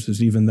core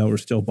services, even though we're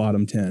still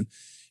bottom 10.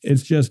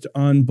 It's just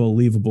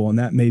unbelievable. And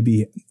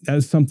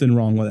that's something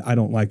wrong with it. I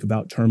don't like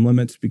about term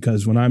limits,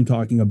 because when I'm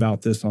talking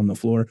about this on the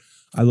floor,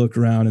 I look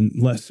around and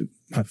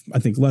I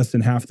think less than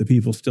half the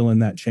people still in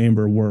that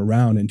chamber were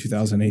around in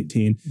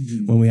 2018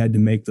 when we had to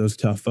make those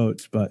tough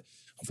votes. But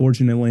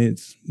unfortunately,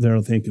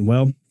 they're thinking,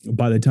 well,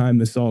 by the time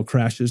this all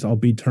crashes, I'll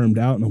be termed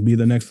out and it'll be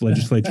the next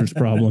legislature's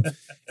problem.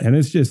 And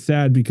it's just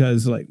sad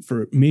because, like,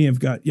 for me, I've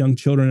got young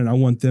children and I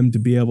want them to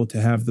be able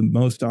to have the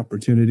most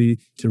opportunity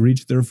to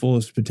reach their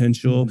fullest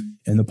potential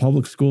in the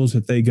public schools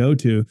that they go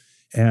to.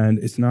 And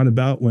it's not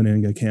about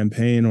winning a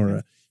campaign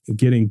or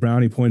getting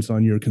brownie points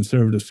on your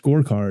conservative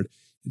scorecard.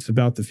 It's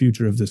about the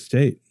future of the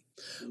state.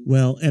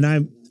 Well, and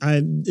I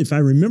if I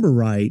remember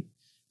right,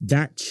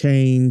 that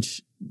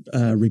change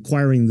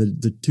requiring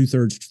the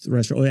 2/3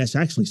 threshold, that's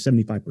actually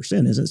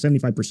 75%, isn't it?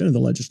 75% of the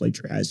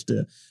legislature has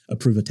to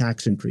approve a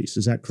tax increase.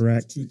 Is that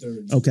correct?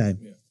 2/3. Okay.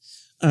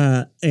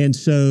 Yeah. And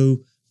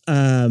so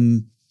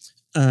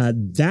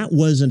that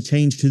was a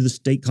change to the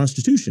state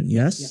constitution,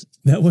 yes?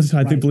 Yeah. That was,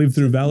 I believe,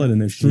 through ballot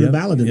initiative. Through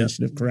ballot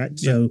initiative,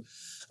 correct? Yeah. So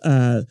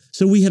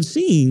So we have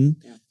seen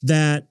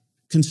that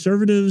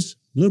conservatives,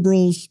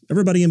 liberals,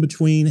 everybody in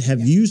between have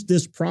used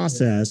this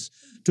process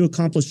to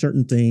accomplish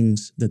certain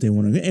things that they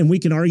want to. And we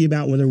can argue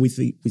about whether we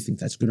think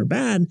that's good or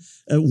bad,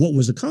 what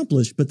was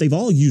accomplished, but they've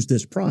all used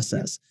this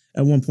process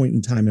at one point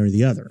in time or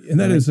the other. And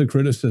that is the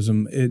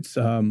criticism. It's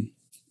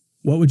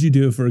what would you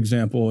do, for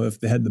example,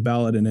 if they had the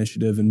ballot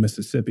initiative in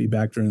Mississippi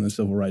back during the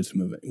Civil Rights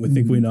Movement? We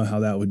think we know how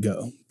that would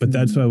go. But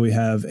that's why we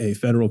have a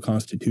federal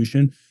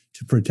constitution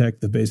to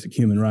protect the basic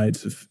human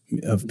rights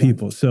of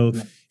people. So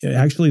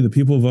actually, the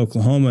people of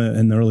Oklahoma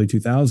in the early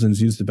 2000s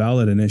used the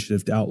ballot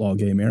initiative to outlaw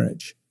gay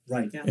marriage.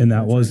 Right. And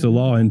that was the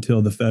law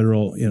until the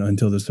federal,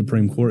 until the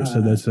Supreme Court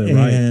said that's right.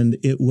 And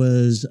it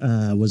was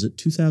it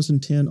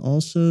 2010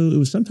 also? It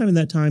was sometime in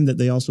that time that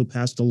they also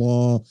passed a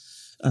law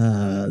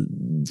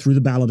through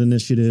the ballot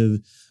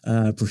initiative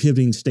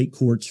prohibiting state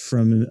courts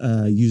from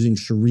using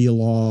Sharia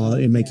law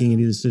in making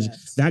any decisions.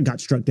 Yes. That got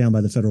struck down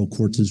by the federal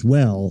courts as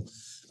well.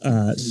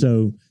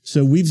 So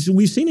we've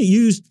seen it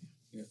used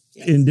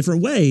in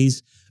different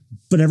ways,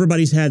 but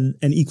everybody's had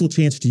an equal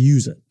chance to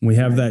use it. We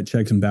have that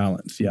checks and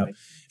balance. Yeah. Right.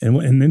 And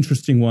an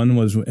interesting one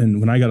was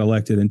when I got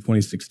elected in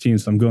 2016,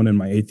 so I'm going in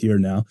my 8th year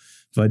now,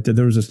 but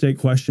there was a state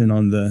question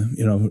on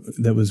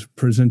that was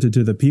presented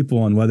to the people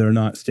on whether or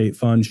not state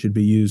funds should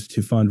be used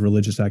to fund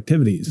religious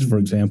activities. Mm-hmm. For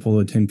example,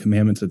 the 10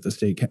 Commandments at the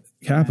state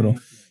capitol.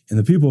 Right. And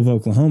the people of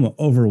Oklahoma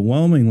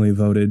overwhelmingly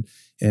voted,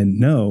 and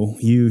no,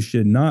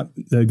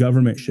 the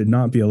government should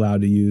not be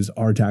allowed to use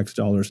our tax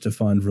dollars to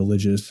fund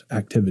religious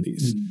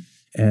activities. Mm-hmm.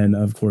 And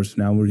of course,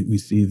 now we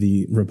see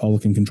the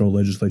Republican-controlled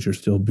legislature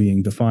still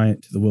being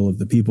defiant to the will of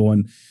the people.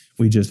 And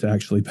we just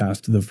actually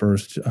passed the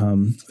first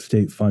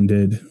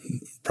state-funded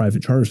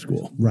private charter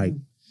school. Right.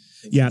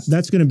 Yeah,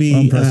 that's going to be,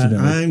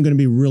 I'm going to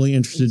be really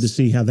interested to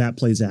see how that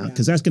plays out,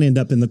 because that's going to end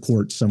up in the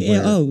courts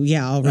somewhere.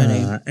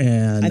 Already.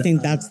 And I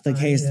think that's the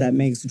case that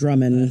makes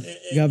Drummond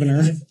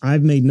governor.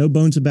 I've made no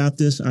bones about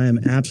this. I am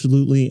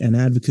absolutely an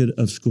advocate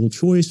of school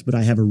choice, but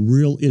I have a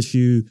real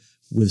issue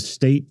with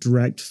state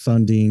direct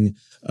funding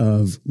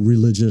of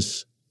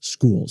religious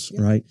schools,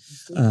 right?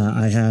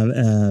 I have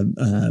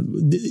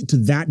to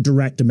that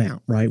direct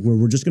amount, right? Where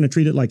we're just going to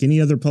treat it like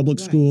any other public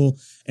school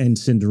and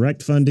send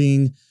direct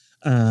funding.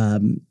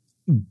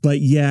 But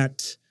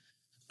yet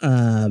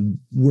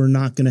we're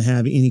not going to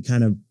have any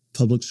kind of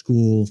public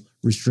school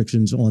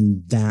restrictions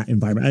on that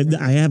environment.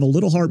 I have a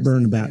little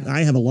heartburn about,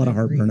 I have a lot of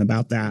heartburn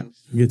about that.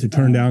 You get to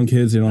turn down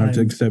kids. They don't have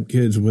to accept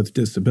kids with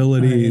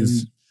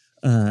disabilities.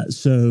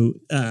 So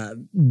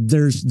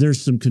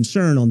there's some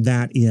concern on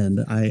that end.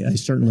 I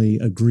certainly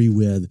agree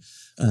with,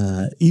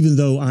 even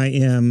though I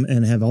am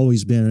and have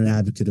always been an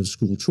advocate of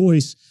school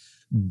choice,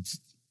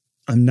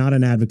 I'm not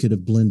an advocate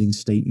of blending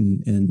state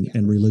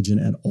and religion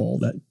at all.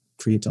 That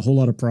creates a whole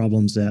lot of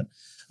problems that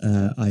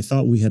I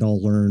thought we had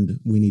all learned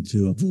we need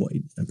to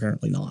avoid.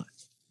 Apparently not.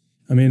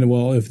 I mean,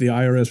 well, if the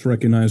IRS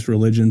recognized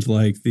religions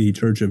like the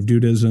Church of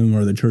Dudism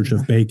or the Church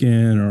of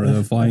Bacon or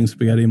the Flying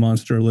Spaghetti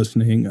Monster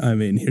listening, I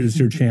mean, here's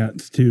your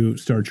chance to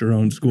start your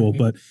own school.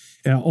 But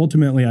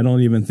ultimately, I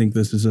don't even think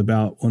this is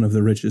about one of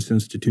the richest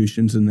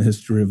institutions in the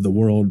history of the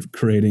world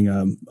creating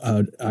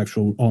a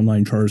actual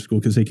online charter school,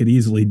 because they could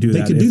easily do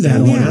that. They could do that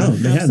on their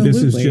own. This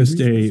is just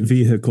a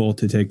vehicle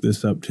to take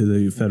this up to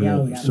the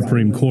federal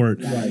Supreme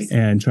Court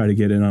and try to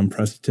get an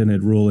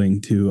unprecedented ruling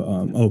to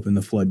open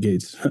the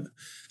floodgates,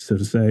 so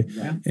to say.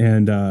 Yeah.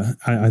 And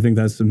I think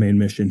that's the main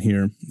mission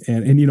here.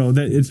 And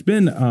that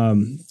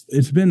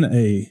it's been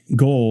a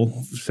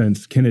goal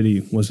since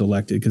Kennedy was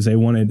elected, because they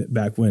wanted,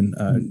 back when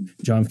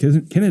John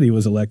Kennedy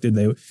was elected,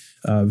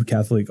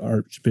 Catholic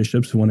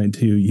archbishops wanted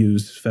to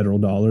use federal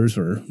dollars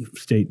or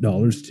state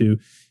dollars to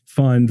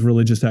fund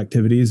religious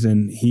activities.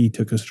 And he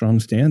took a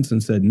strong stance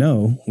and said,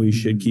 no, we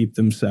should keep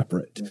them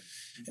separate.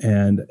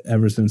 And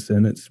ever since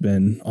then, it's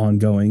been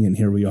ongoing. And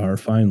here we are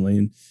finally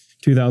in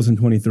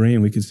 2023,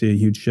 and we could see a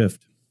huge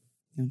shift.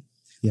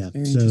 Yeah.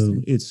 So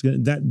it's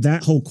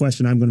that whole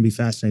question, I'm going to be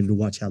fascinated to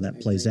watch how that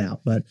plays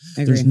out. But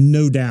there's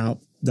no doubt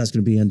that's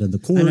going to be into the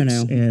courts,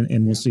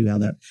 and we'll see how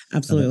that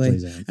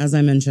plays out. As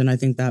I mentioned, I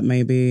think that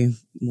may be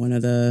one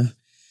of the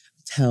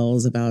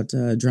tells about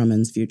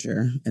Drummond's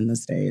future in the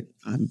state.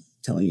 I'm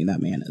telling you,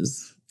 that man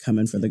is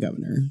coming for the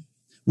governor.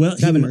 Well,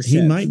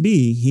 he might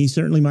be. He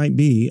certainly might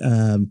be.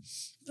 And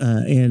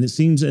it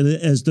seems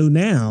as though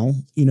now,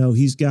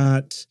 he's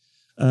got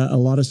a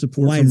lot of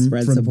support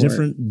from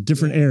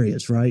different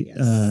areas, right?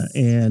 Yes.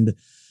 And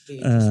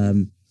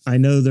I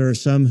know there are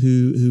some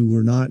who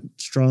were not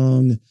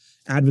strong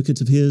advocates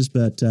of his,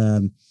 but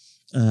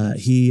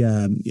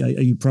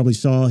you probably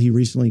saw he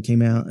recently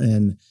came out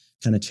and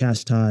kind of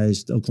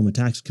chastised the Oklahoma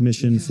Tax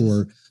Commission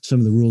for some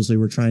of the rules they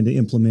were trying to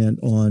implement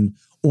on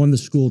the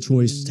school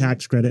choice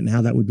tax credit and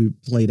how that would be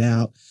played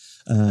out.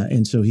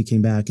 And so he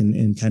came back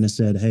and kind of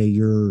said, hey,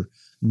 you're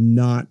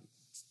not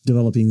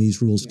developing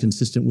these rules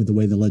consistent with the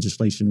way the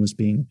legislation was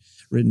being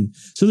written.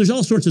 So there's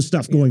all sorts of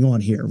stuff going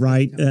on here,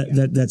 right?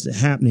 That's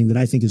happening that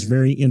I think is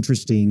very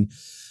interesting.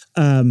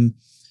 All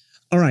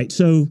right.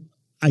 So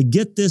I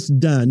get this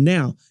done.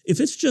 Now, if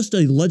it's just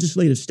a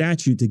legislative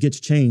statute that gets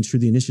changed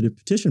through the initiative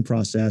petition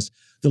process,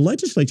 the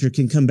legislature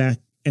can come back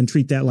and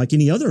treat that like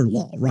any other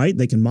law, right?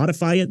 They can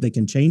modify it, they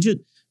can change it,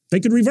 they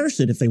could reverse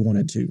it if they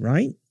wanted to,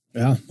 right?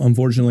 Yeah,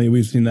 unfortunately,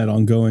 we've seen that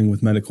ongoing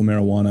with medical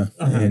marijuana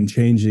and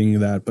changing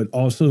that. But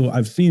also,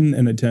 I've seen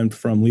an attempt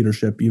from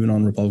leadership, even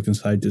on Republican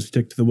side, to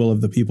stick to the will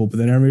of the people. But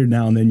then every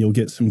now and then you'll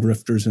get some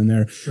grifters in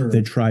there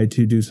that try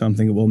to do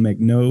something that will make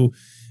no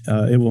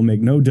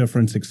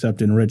difference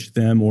except enrich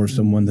them or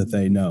someone that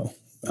they know.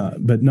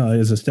 But no,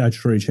 as a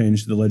statutory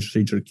change, the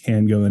legislature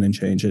can go in and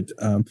change it.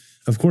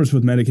 Of course,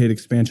 with Medicaid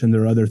expansion,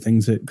 there are other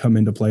things that come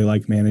into play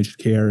like managed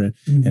care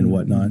and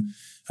whatnot.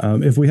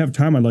 If we have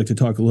time, I'd like to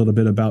talk a little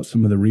bit about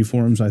some of the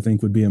reforms I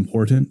think would be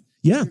important.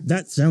 Yeah,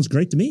 that sounds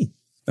great to me.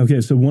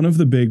 Okay, so one of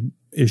the big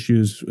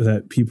issues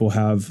that people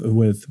have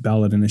with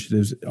ballot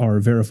initiatives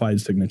are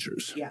verified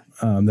signatures. Yeah.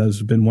 That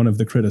has been one of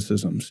the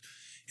criticisms.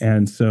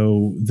 And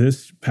so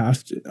this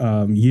past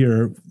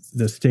year,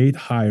 the state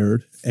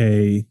hired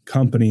a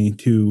company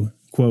to,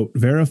 quote,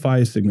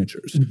 verify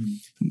signatures.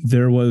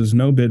 There was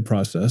no bid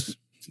process.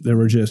 There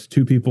were just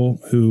two people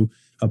who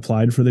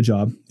applied for the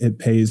job. It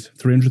pays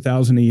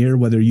 $300,000 a year,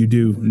 whether you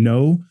do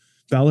no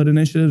ballot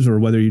initiatives or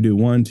whether you do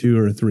 1, 2,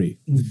 or 3.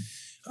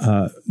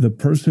 The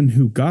person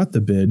who got the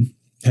bid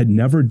had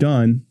never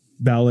done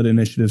ballot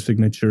initiative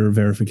signature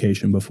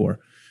verification before.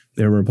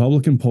 They were a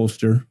Republican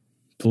pollster,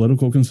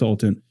 political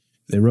consultant.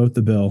 They wrote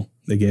the bill.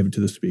 They gave it to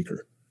the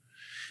speaker.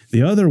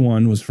 The other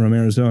one was from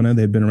Arizona.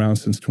 They've been around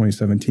since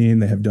 2017.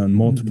 They have done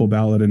multiple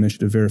ballot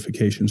initiative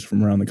verifications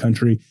from around the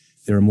country.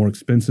 They were more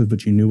expensive,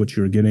 but you knew what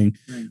you were getting.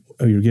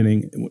 You're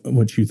getting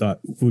what you thought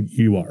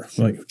you are,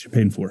 like what you're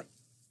paying for.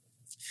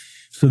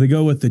 So they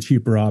go with the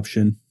cheaper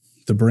option,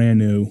 the brand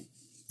new,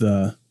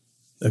 the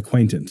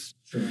acquaintance.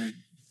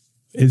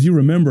 As you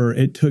remember,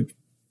 it took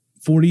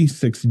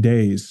 46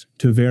 days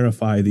to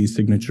verify these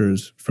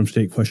signatures from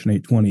State Question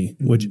 820,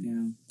 which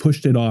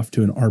pushed it off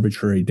to an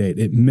arbitrary date.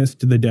 It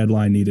missed the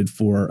deadline needed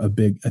for I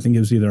think it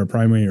was either a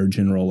primary or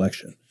general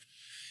election.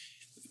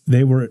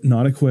 They were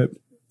not equipped.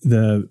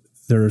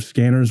 Their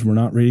scanners were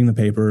not reading the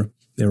paper.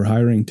 They were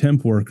hiring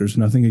temp workers,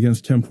 nothing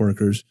against temp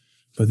workers,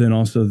 but then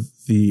also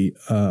the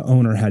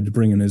owner had to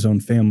bring in his own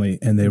family,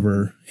 and they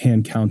were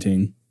hand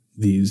counting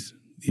these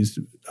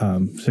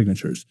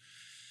signatures.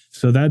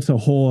 So that's a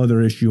whole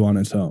other issue on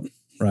its own,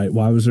 right?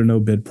 Why was there no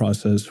bid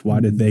process? Why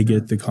did they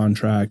get the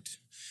contract?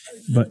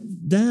 But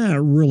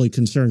that really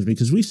concerns me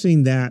because we've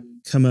seen that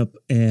come up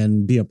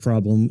and be a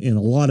problem in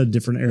a lot of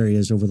different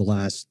areas over the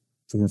last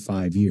 4 or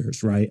 5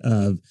 years, right?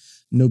 Of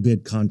no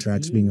bid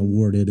contracts being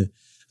awarded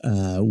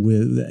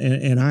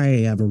and I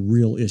have a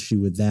real issue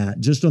with that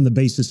just on the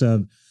basis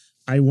of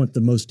I want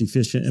the most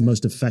efficient and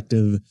most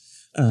effective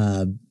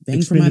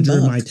expenditure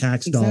of my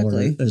tax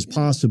dollar as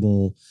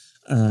possible.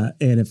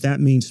 And if that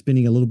means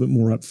spending a little bit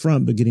more up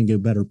front, but getting a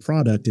better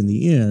product in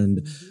the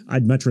end,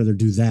 I'd much rather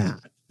do that.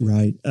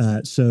 Right.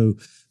 So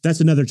that's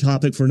another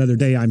topic for another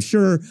day, I'm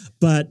sure.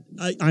 But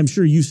I'm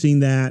sure you've seen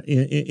that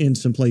in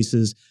some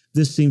places.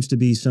 This seems to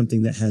be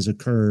something that has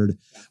occurred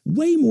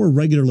way more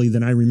regularly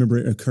than I remember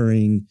it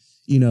occurring,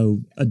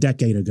 a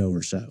decade ago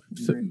or so.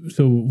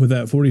 So with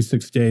that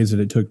 46 days that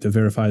it took to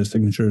verify the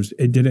signatures,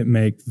 it didn't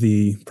make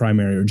the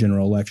primary or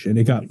general election.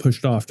 It got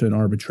pushed off to an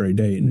arbitrary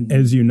date.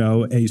 As you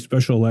know, a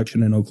special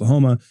election in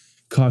Oklahoma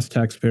cost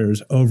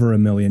taxpayers over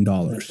 $1 million.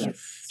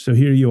 So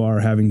here you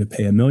are having to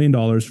pay $1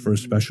 million for a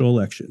special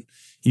election.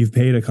 You've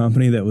paid a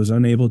company that was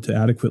unable to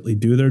adequately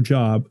do their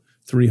job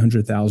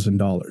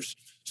 $300,000.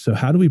 So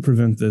how do we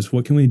prevent this?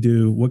 What can we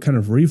do? What kind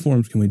of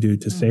reforms can we do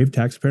to save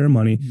taxpayer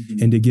money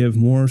and to give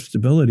more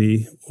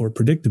stability or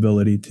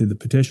predictability to the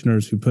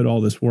petitioners who put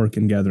all this work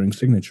in gathering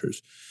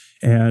signatures?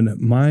 And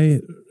my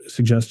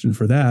suggestion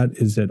for that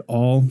is that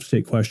all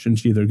state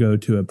questions either go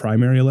to a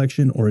primary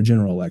election or a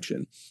general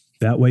election.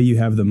 That way you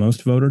have the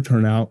most voter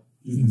turnout.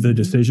 The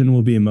decision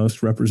will be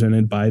most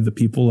represented by the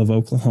people of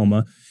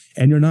Oklahoma,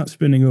 and you're not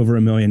spending over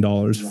 $1 million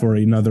for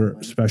another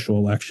special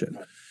election.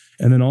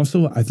 And then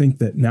also, I think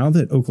that now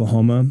that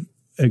Oklahoma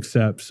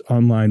accepts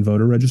online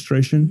voter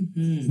registration,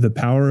 the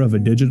power of a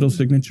digital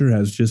signature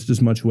has just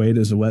as much weight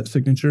as a wet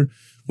signature.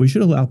 We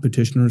should allow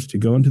petitioners to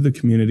go into the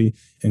community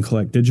and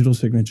collect digital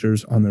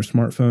signatures on their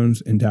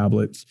smartphones and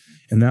tablets.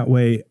 And that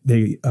way,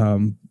 the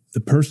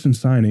person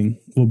signing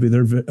will be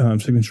their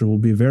signature will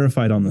be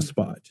verified on the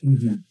spot.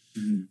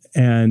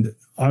 And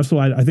also,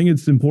 I think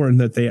it's important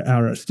that they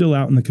are still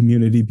out in the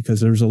community because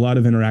there's a lot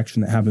of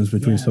interaction that happens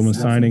between someone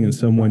signing and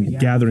someone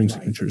gathering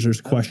signatures. There's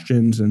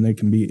questions, and it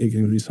can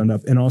be summed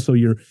up. And also,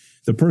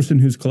 the person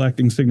who's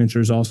collecting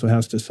signatures also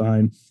has to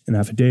sign an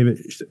affidavit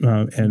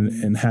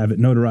and have it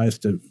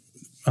notarized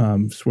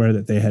to swear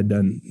that they had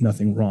done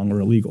nothing wrong or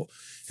illegal.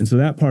 And so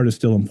that part is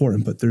still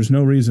important. But there's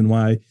no reason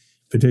why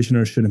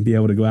petitioners shouldn't be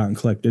able to go out and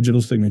collect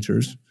digital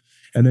signatures,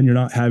 and then you're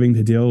not having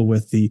to deal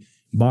with the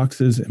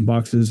boxes and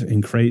boxes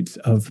and crates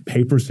of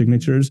paper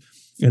signatures.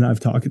 And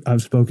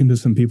I've spoken to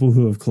some people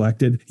who have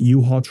collected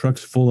U-Haul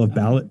trucks full of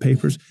ballot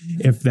papers.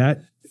 If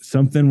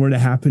something were to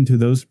happen to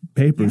those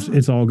papers,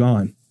 it's all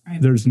gone.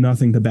 There's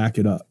nothing to back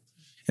it up.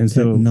 And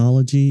so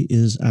technology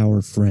is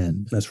our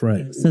friend. that's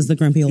right. Says the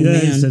grumpy old Yeah,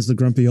 man. says the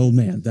grumpy old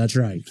man. That's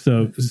right.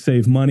 So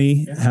save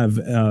money, have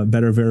a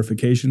better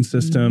verification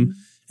system,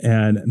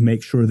 and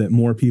make sure that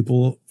more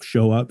people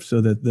show up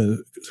so that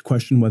the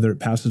question whether it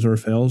passes or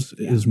fails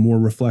is more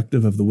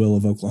reflective of the will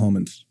of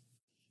Oklahomans.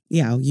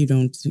 Yeah, you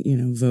don't,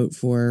 vote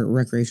for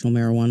recreational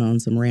marijuana on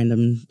some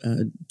random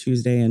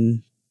Tuesday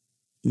in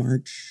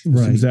March.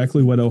 That's Right.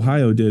 exactly what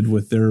Ohio did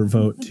with their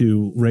vote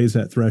to raise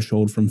that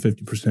threshold from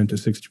 50% to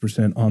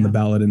 60% on the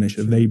ballot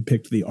initiative. They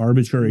picked the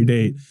arbitrary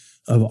date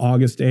of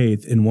August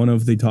 8th, and one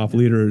of the top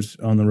leaders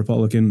on the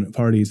Republican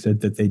Party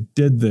said that they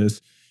did this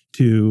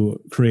to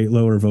create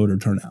lower voter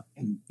turnout.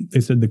 They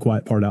said the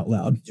quiet part out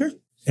loud. Sure.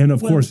 And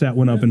of course, that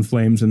went up in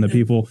flames, and the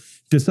people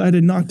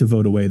decided not to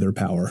vote away their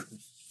power.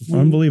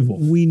 Unbelievable.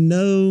 We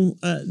know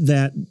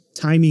that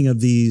timing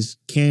of these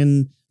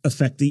can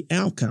affect the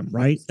outcome,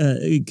 right?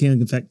 It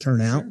can affect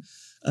turnout.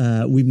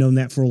 We've known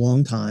that for a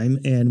long time,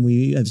 and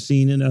we have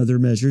seen in other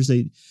measures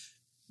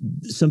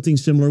something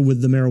similar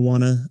with the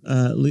marijuana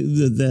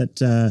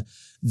that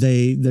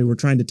they were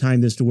trying to time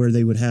this to where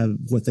they would have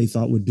what they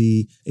thought would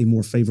be a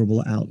more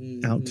favorable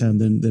outcome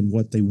than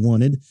what they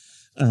wanted.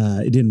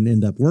 It didn't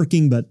end up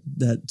working, but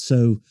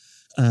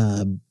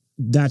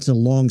that's a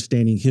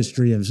long-standing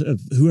history of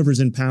whoever's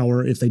in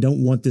power. If they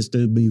don't want this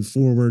to move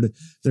forward,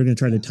 they're going to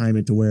try to time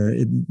it to where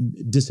it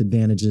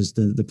disadvantages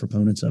the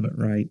proponents of it,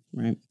 right?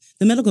 Right.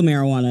 The medical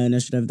marijuana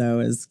initiative,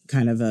 though, is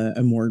kind of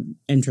a more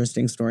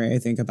interesting story, I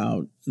think,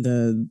 about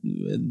the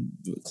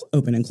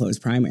open and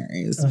closed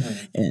primaries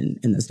in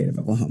the state of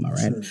Oklahoma,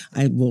 right? Sure.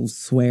 I will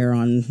swear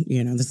on,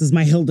 this is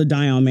my hill to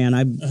die on, man.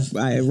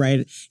 I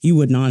right, you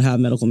would not have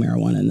medical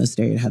marijuana in the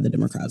state had the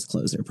Democrats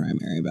closed their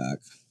primary back.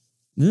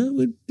 Yeah, it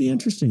would be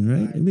interesting,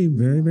 right? It'd be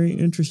very, very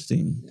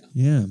interesting.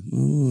 Yeah.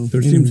 Oh,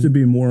 There seems to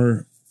be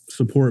more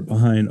support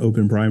behind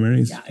open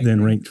primaries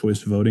than ranked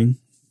choice voting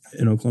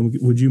in Oklahoma.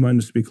 Would you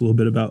mind to speak a little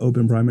bit about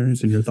open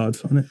primaries and your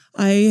thoughts on it?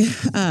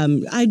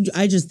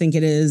 I just think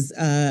it is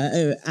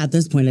at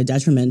this point a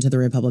detriment to the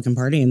Republican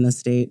Party in the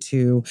state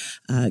to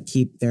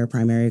keep their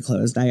primary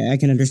closed. I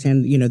can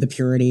understand the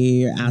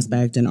purity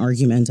aspect and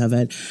argument of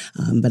it,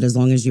 but as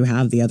long as you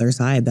have the other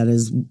side that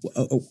is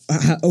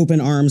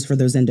open arms for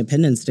those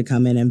independents to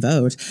come in and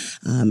vote,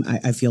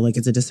 I feel like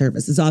it's a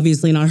disservice. It's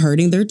obviously not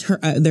hurting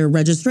their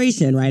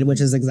registration, right? Which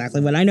is exactly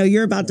what I know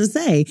you're about to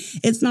say.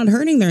 It's not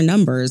hurting their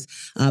numbers.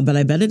 But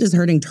I bet it is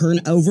hurting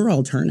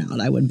overall turnout,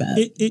 I would bet.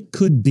 It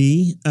could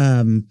be.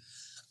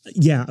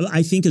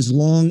 I think as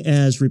long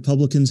as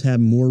Republicans have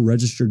more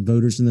registered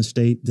voters in the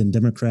state than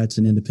Democrats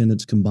and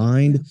independents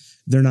combined,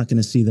 they're not going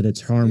to see that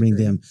it's harming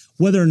them.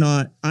 Whether or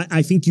not,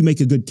 I think you make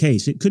a good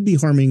case. It could be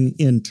harming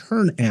in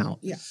turnout.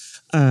 Yeah.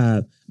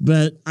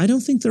 But I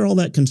don't think they're all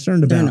that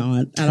concerned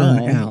about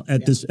turnout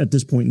at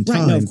this point in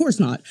time. Right, no, of course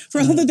not.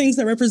 For all the things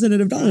that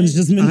Representative Dollins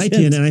just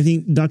mentioned. And I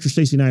think Dr.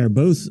 Stacey and I are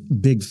both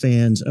big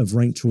fans of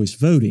ranked choice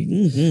voting.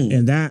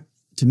 And that,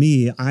 to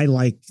me, I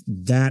like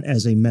that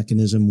as a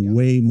mechanism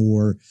way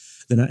more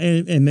than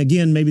and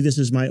again, maybe this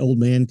is my old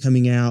man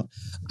coming out.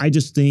 I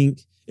just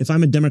think if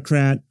I'm a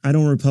Democrat, I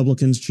don't want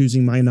Republicans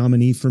choosing my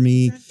nominee for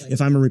me. Exactly.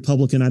 If I'm a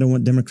Republican, I don't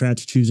want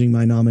Democrats choosing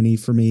my nominee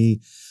for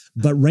me.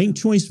 But ranked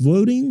choice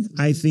voting,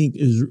 I think,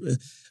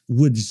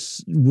 would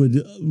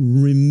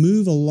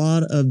remove a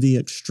lot of the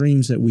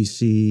extremes that we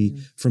see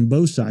from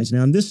both sides.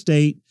 Now, in this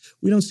state,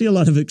 we don't see a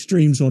lot of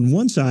extremes on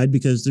one side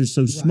because they're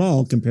so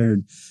small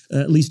compared,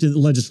 at least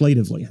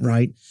legislatively,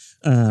 right?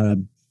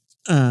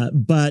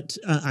 But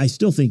I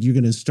still think you're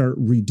going to start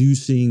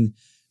reducing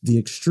the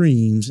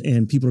extremes,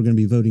 and people are going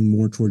to be voting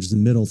more towards the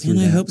middle through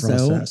that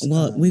process. I hope so.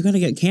 Well, we've got to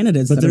get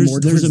candidates but that are more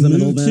towards the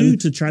middle. There's a move,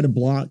 too, to try to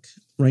block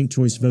ranked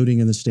choice voting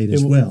in the state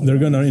as well. They're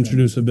going to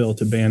introduce a bill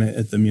to ban it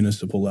at the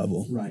municipal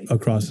level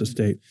across the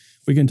state.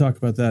 We can talk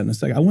about that in a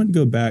second. I want to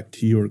go back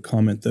to your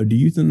comment, though. Do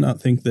you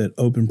not think that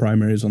open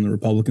primaries on the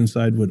Republican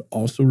side would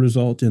also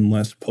result in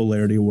less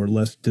polarity or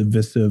less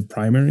divisive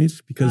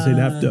primaries? Because they'd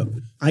have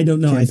to. I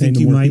don't know. I think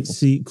you might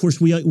see. Of course,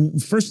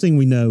 first thing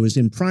we know is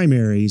in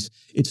primaries,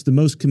 it's the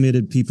most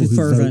committed people who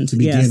vote to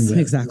begin with.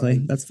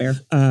 Exactly. That's fair.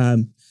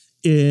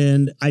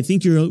 And I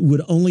think you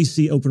would only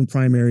see open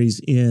primaries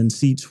in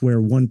seats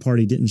where one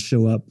party didn't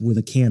show up with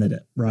a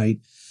candidate, right?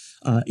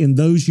 In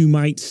those, you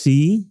might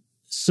see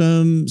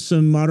some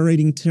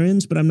moderating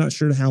trends, but I'm not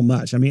sure how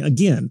much. I mean,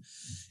 again,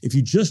 if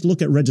you just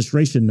look at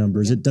registration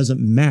numbers, it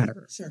doesn't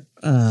matter. Sure.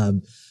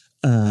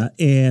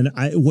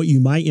 What you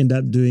might end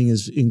up doing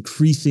is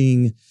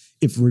increasing.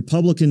 If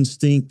Republicans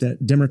think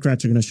that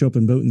Democrats are going to show up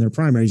and vote in their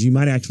primaries, you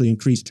might actually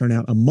increase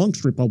turnout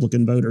amongst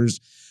Republican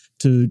voters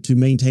to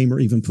maintain or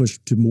even push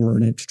to more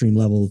an extreme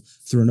level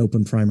through an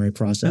open primary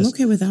process. I'm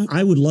okay with that.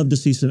 I would love to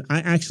see some. I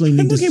actually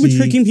need to see. I'm okay with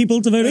tricking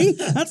people to voting.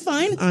 That's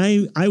fine.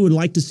 I would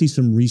like to see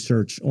some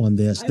research on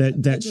this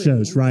that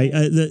shows, right?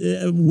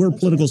 We're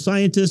political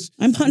scientists.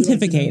 I'm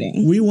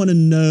pontificating. We want to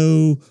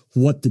know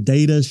what the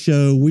data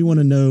show. We want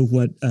to know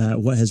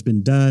what has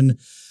been done.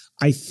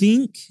 I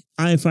think,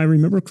 if I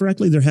remember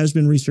correctly, there has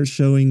been research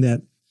showing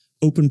that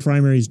open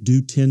primaries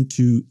do tend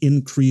to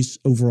increase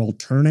overall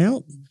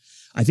turnout.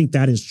 I think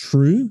that is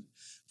true.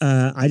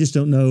 I just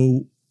don't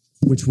know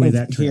which way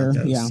that turnout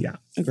goes. Yeah.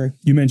 Agree.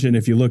 You mentioned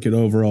if you look at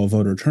overall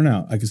voter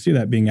turnout, I can see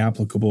that being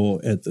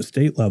applicable at the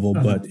state level,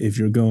 but if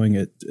you're going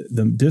at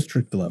the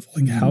district level,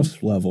 like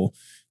House level,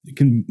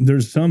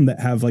 there's some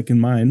that have, like in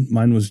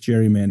mine was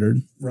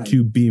gerrymandered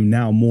to be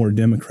now more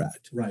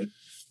Democrat. Right.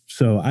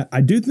 So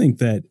I do think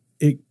that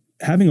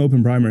having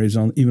open primaries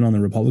even on the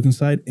Republican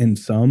side in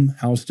some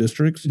House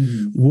districts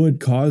would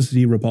cause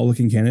the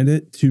Republican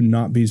candidate to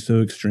not be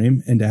so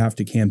extreme and to have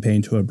to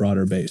campaign to a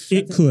broader base.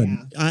 It could.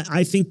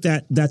 I think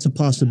that's a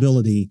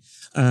possibility.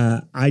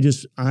 I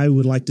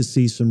would like to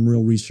see some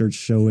real research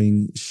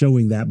showing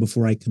that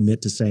before I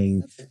commit to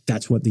saying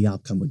that's what the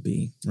outcome would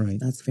be. Right.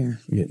 That's fair.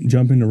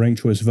 Jumping to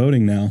ranked choice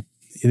voting now.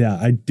 Yeah,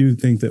 I do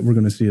think that we're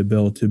going to see a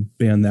bill to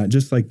ban that,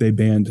 just like they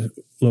banned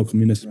local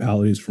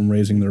municipalities from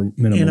raising their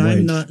minimum wage.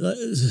 And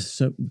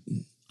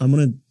I'm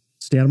going to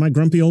stay out of my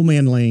grumpy old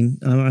man lane.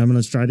 I'm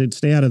going to try to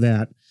stay out of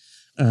that.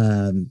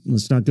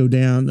 Let's not go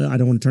down. I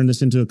don't want to turn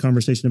this into a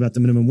conversation about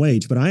the minimum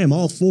wage, but I am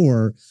all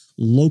for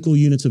local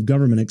units of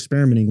government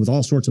experimenting with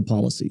all sorts of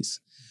policies.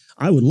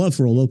 I would love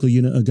for a local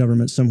unit of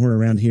government somewhere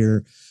around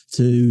here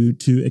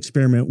to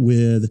experiment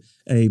with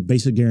a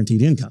basic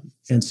guaranteed income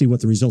and see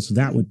what the results of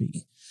that would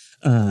be.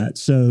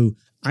 So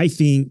I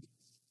think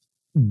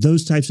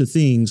those types of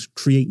things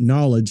create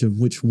knowledge of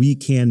which we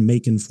can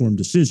make informed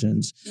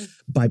decisions.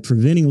 By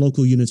preventing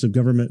local units of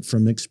government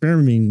from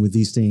experimenting with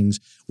these things,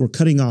 we're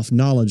cutting off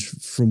knowledge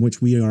from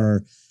which we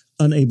are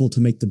unable to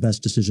make the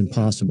best decision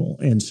possible.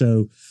 And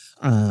so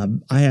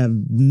I have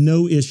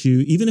no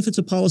issue, even if it's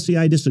a policy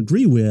I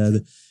disagree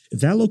with, if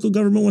that local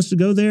government wants to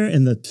go there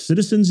and the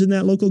citizens in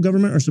that local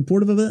government are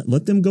supportive of it,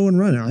 let them go and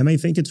run it. I may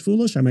think it's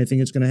foolish. I may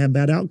think it's going to have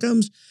bad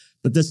outcomes,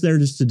 but that's there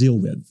just to deal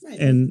with. Right.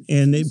 And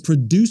it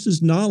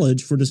produces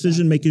knowledge for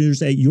decision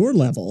makers at your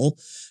level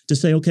to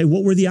say, okay,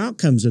 what were the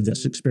outcomes of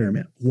this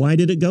experiment? Why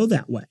did it go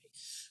that way?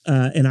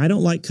 And I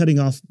don't like cutting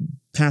off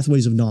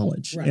pathways of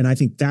knowledge. Right. And I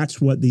think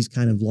that's what these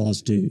kind of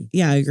laws do.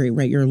 Yeah, I agree.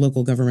 Right. Your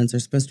local governments are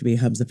supposed to be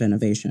hubs of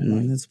innovation.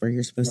 Right. That's where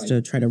you're supposed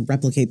to try to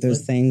replicate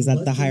those things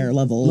at the higher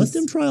levels. Let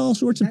them try all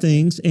sorts of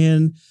things.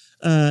 And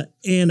I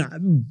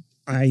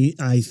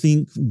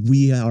think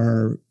we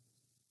are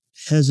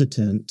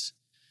hesitant,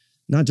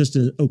 not just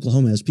in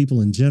Oklahoma, as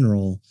people in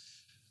general,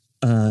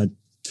 to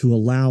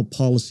allow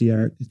policy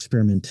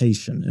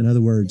experimentation. In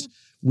other words,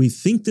 we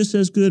think this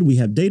is good. We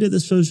have data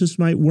that shows this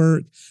might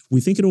work. We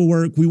think it'll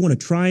work. We want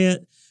to try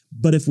it.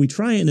 But if we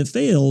try it and it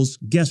fails,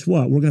 guess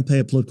what? We're going to pay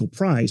a political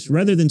price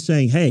rather than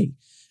saying, hey,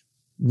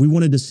 we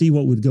wanted to see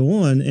what would go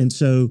on. And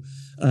so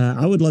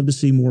I would love to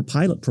see more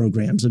pilot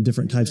programs of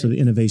different types of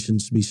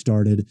innovations be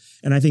started.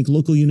 And I think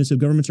local units of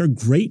governments are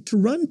great to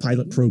run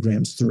pilot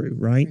programs through,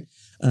 right?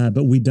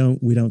 But we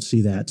don't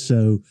see that.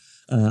 So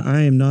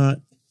I am not,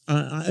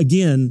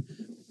 again,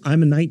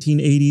 I'm a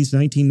 1980s,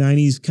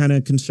 1990s kind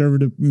of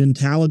conservative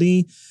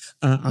mentality.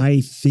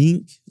 I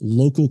think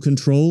local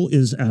control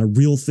is a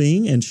real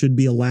thing and should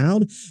be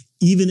allowed,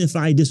 even if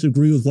I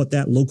disagree with what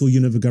that local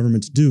unit of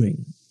government's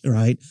doing,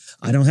 right?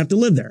 I don't have to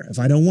live there if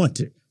I don't want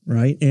to,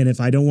 right? And if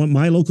I don't want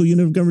my local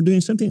unit of government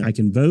doing something, I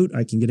can vote,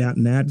 I can get out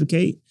and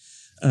advocate.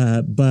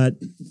 But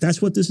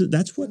that's what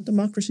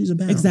democracy is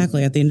about.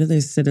 Exactly. At the end of the day,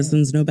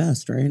 citizens know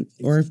best, right?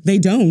 Or they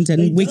don't,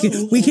 and we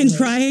can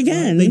try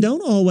again. They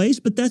don't always,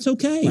 but that's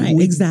okay. Right,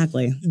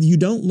 exactly. You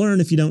don't learn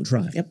if you don't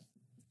try. Yep.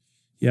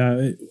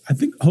 Yeah, I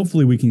think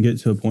hopefully we can get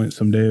to a point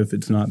someday if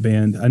it's not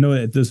banned. I know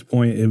at this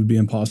point it would be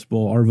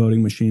impossible. Our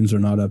voting machines are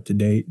not up to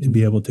date to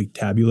be able to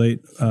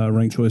tabulate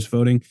ranked choice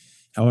voting.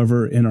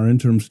 However, in our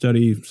interim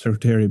study,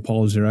 Secretary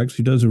Paul Zirex,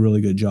 he does a really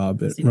good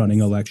job at running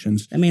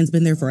elections. That man's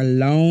been there for a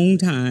long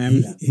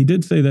time. He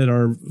did say that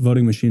our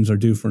voting machines are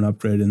due for an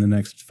upgrade in the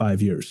next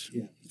 5 years.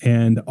 Yeah.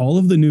 And all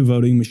of the new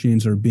voting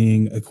machines are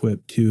being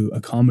equipped to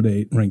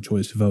accommodate ranked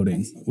choice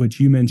voting, which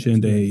you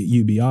mentioned a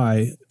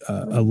UBI.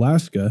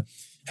 Alaska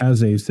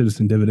has a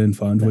citizen dividend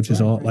fund, which is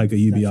all like a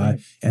UBI. Right.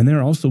 And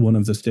they're also one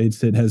of the states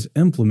that has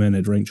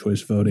implemented ranked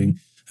choice voting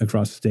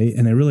across the state,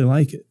 and they really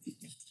like it.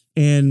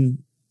 And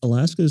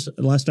Alaska's,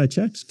 last I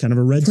checked, kind of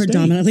a red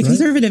predominantly state,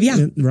 conservative,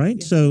 yeah. Right?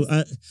 Yeah.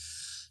 So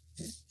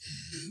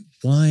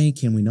why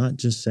can we not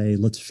just say,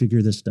 let's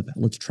figure this stuff out?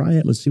 Let's try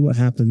it. Let's see what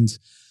happens.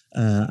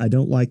 I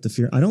don't like the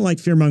fear. I don't like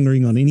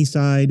fear-mongering on any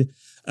side.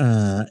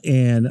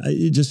 And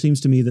it just seems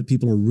to me that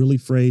people are really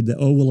afraid that,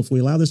 oh, well, if we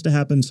allow this to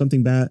happen,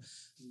 something bad,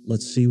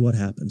 let's see what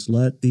happens.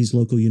 Let these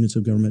local units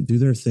of government do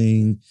their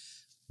thing.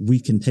 We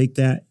can take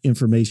that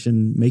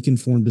information, make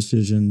informed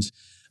decisions.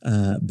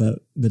 But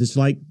it's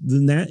like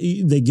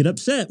they get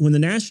upset when the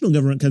national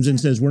government comes in and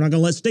says, we're not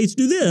going to let states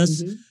do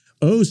this. Mm-hmm.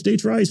 Oh,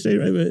 states' right, state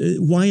right.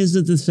 Why is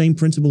it the same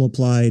principle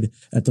applied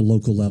at the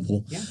local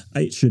level? Yeah.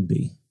 It should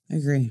be. I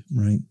agree.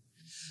 Right.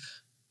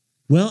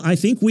 Well, I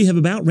think we have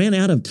about ran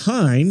out of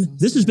time.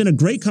 This has been a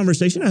great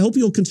conversation. I hope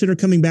you'll consider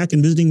coming back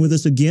and visiting with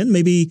us again.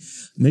 Maybe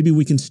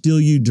we can steal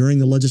you during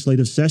the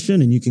legislative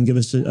session and you can give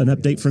us an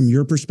update from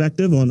your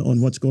perspective on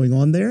what's going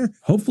on there.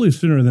 Hopefully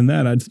sooner than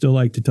that. I'd still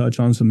like to touch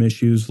on some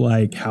issues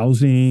like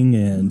housing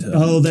and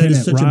that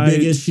is such a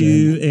big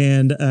issue.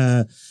 And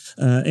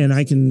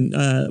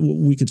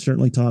we could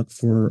certainly talk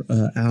for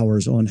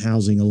hours on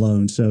housing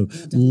alone. So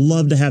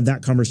love to have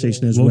that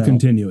conversation as well. We'll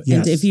continue it.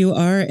 Yes. And if you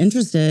are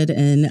interested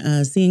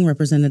in seeing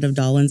Representative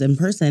Dollins in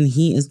person,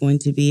 he is going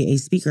to be a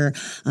speaker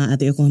at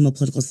the Oklahoma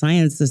Political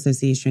Science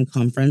Association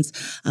conference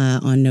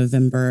on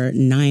November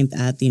 9th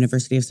at the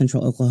University of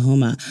Central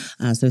Oklahoma.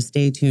 So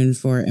stay tuned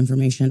for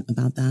information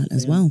about that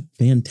as well.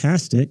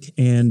 Fantastic.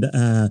 And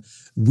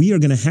we are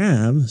going to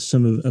have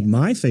some of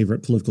my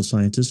favorite political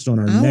scientists on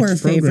our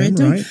next program,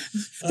 right?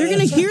 They're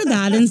going to hear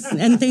that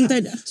and think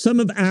that some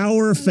of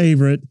our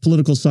favorite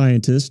political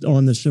scientists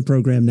on the show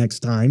program next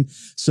time.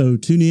 So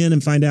tune in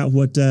and find out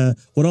what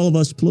all of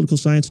us political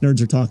science nerds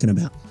are talking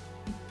about.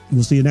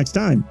 We'll see you next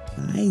time.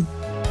 Bye.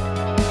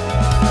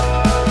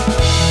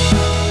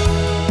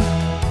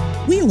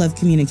 We love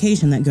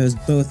communication that goes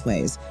both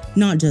ways,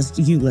 not just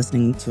you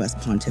listening to us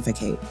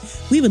pontificate.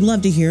 We would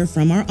love to hear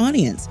from our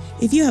audience.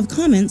 If you have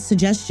comments,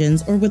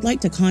 suggestions, or would like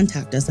to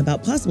contact us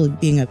about possibly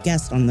being a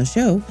guest on the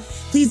show,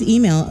 please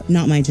email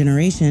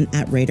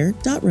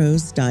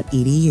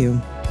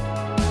notmygeneration@raider.rose.edu.